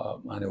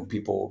I know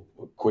people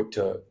were quick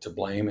to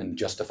blame, and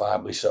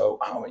justifiably so.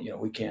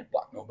 We can't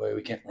block nobody,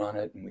 we can't run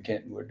it, and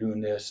we're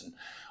doing this and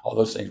all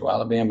those things. Well,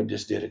 Alabama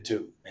just did it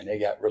too, and they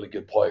got really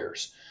good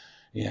players,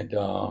 but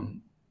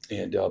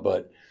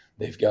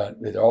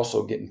they're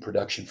also getting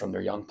production from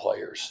their young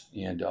players,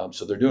 and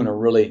so they're doing a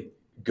really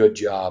good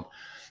job.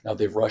 Now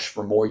they've rushed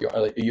for more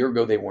yards. A year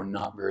ago, they were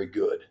not very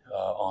good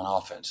on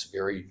offense.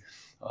 Very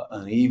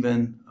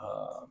uneven.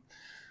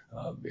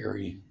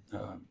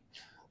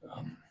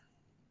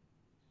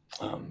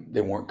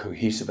 They weren't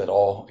cohesive at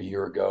all a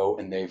year ago,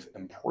 and they've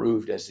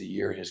improved as the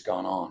year has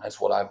gone on. That's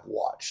what I've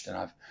watched, and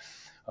I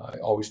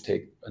always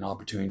take an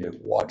opportunity to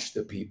watch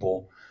the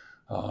people,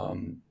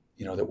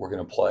 that we're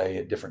going to play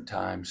at different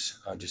times.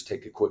 Just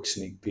take a quick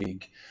sneak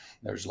peek.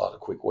 There's a lot of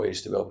quick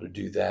ways to be able to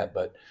do that,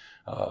 but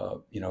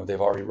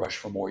they've already rushed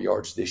for more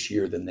yards this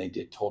year than they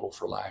did total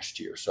for last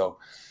year. So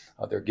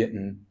they're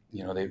getting,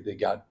 they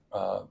got,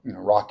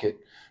 Rocket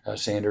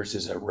Sanders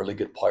is a really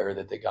good player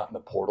that they got in the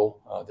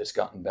portal that's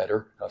gotten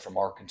better from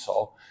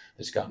Arkansas.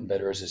 That's gotten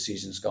better as the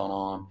season's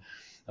gone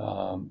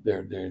on.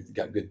 They've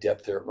got good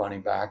depth there at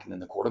running back, and then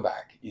the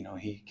quarterback,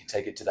 he can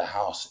take it to the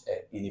house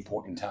at any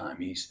point in time.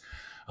 He's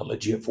a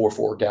legit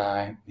 4'4"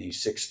 guy.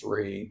 He's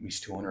 6'3".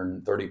 He's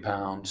 230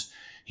 pounds.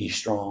 He's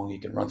strong. He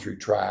can run through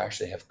trash.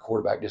 They have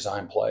quarterback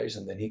design plays,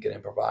 and then he can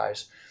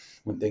improvise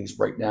when things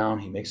break down.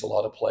 He makes a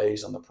lot of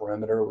plays on the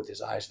perimeter with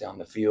his eyes down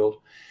the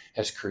field,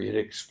 has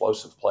created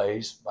explosive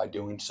plays by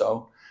doing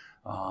so.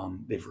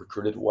 They've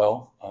recruited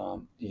well,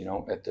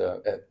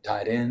 at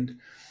tight end,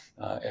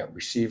 at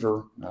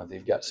receiver.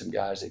 They've got some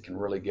guys that can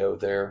really go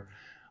there.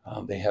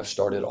 They have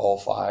started all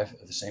 5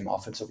 of the same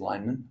offensive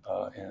linemen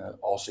in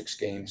all 6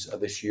 games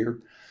this year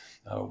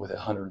with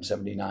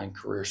 179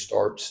 career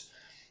starts.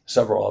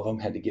 Several of them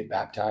had to get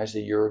baptized a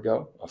year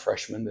ago,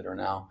 freshmen that are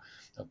now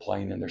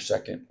playing in their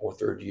 2nd or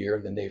 3rd year.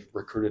 Then they've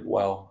recruited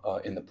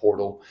well in the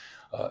portal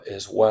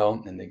as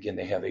well. And again,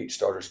 they have 8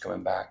 starters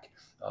coming back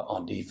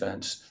on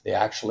defense. They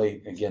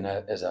actually, again,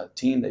 as a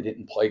team, they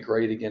didn't play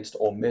great against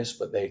Ole Miss,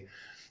 but they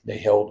they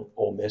held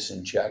Ole Miss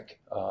in check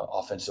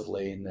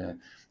offensively, and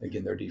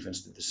again, their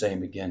defense did the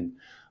same. Again,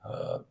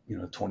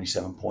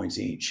 27 points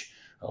each,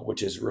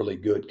 which is really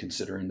good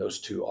considering those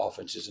two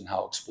offenses and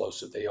how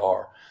explosive they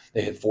are.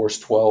 They had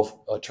forced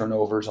 12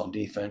 turnovers on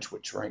defense,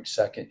 which ranked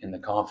second in the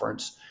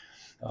conference,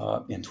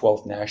 and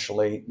 12th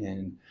nationally.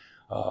 And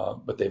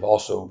but they've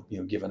also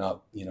given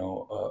up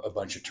a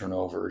bunch of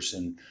turnovers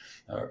and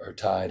are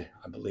tied.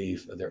 I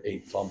believe their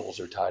 8 fumbles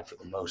are tied for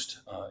the most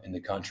in the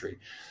country.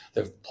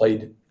 They've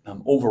played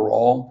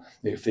overall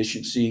the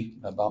efficiency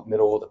about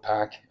middle of the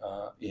pack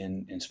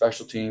in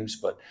special teams,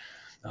 but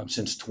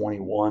since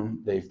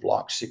 21 they've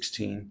blocked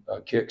 16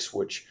 kicks,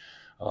 which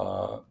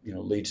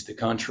leads the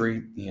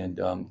country.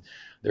 And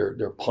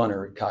their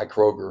punter Kai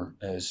Kroger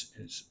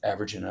is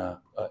averaging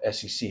a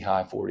SEC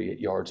high 48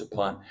 yards a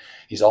punt.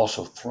 He's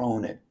also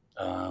thrown it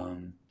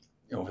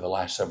over the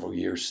last several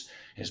years.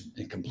 Has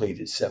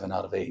completed 7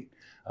 out of 8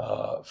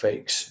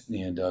 fakes,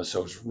 and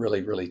so it's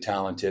really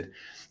talented.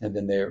 And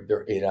then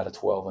they're 8 out of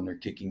 12 in their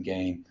kicking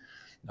game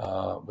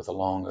with a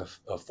long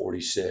of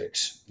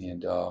 46.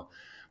 And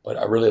but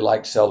I really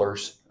like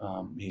Sellers.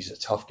 He's a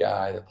tough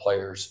guy. The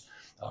players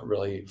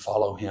really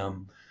follow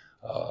him.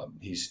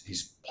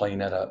 He's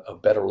playing at a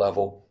better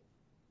level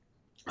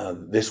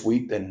this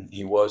week than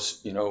he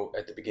was,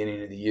 at the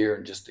beginning of the year.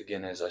 And just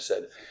again, as I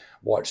said,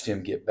 watched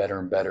him get better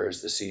and better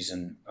as the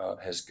season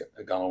has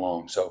gone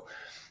along. So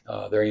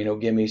there ain't no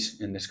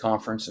gimmies in this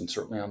conference, and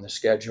certainly on the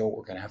schedule.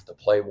 We're going to have to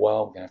play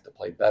well. We're going to have to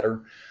play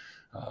better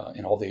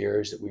in all the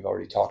areas that we've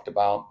already talked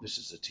about. This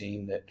is a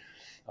team that,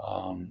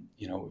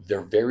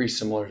 they're very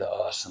similar to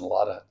us in a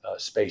lot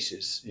of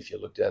spaces if you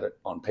looked at it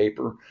on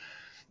paper.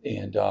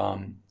 And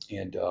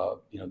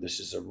this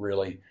is a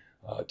really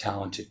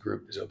talented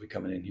group as they'll be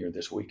coming in here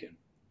this weekend.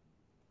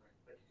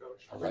 Thank you,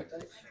 Coach. All right.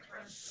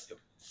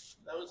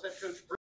 That was head coach.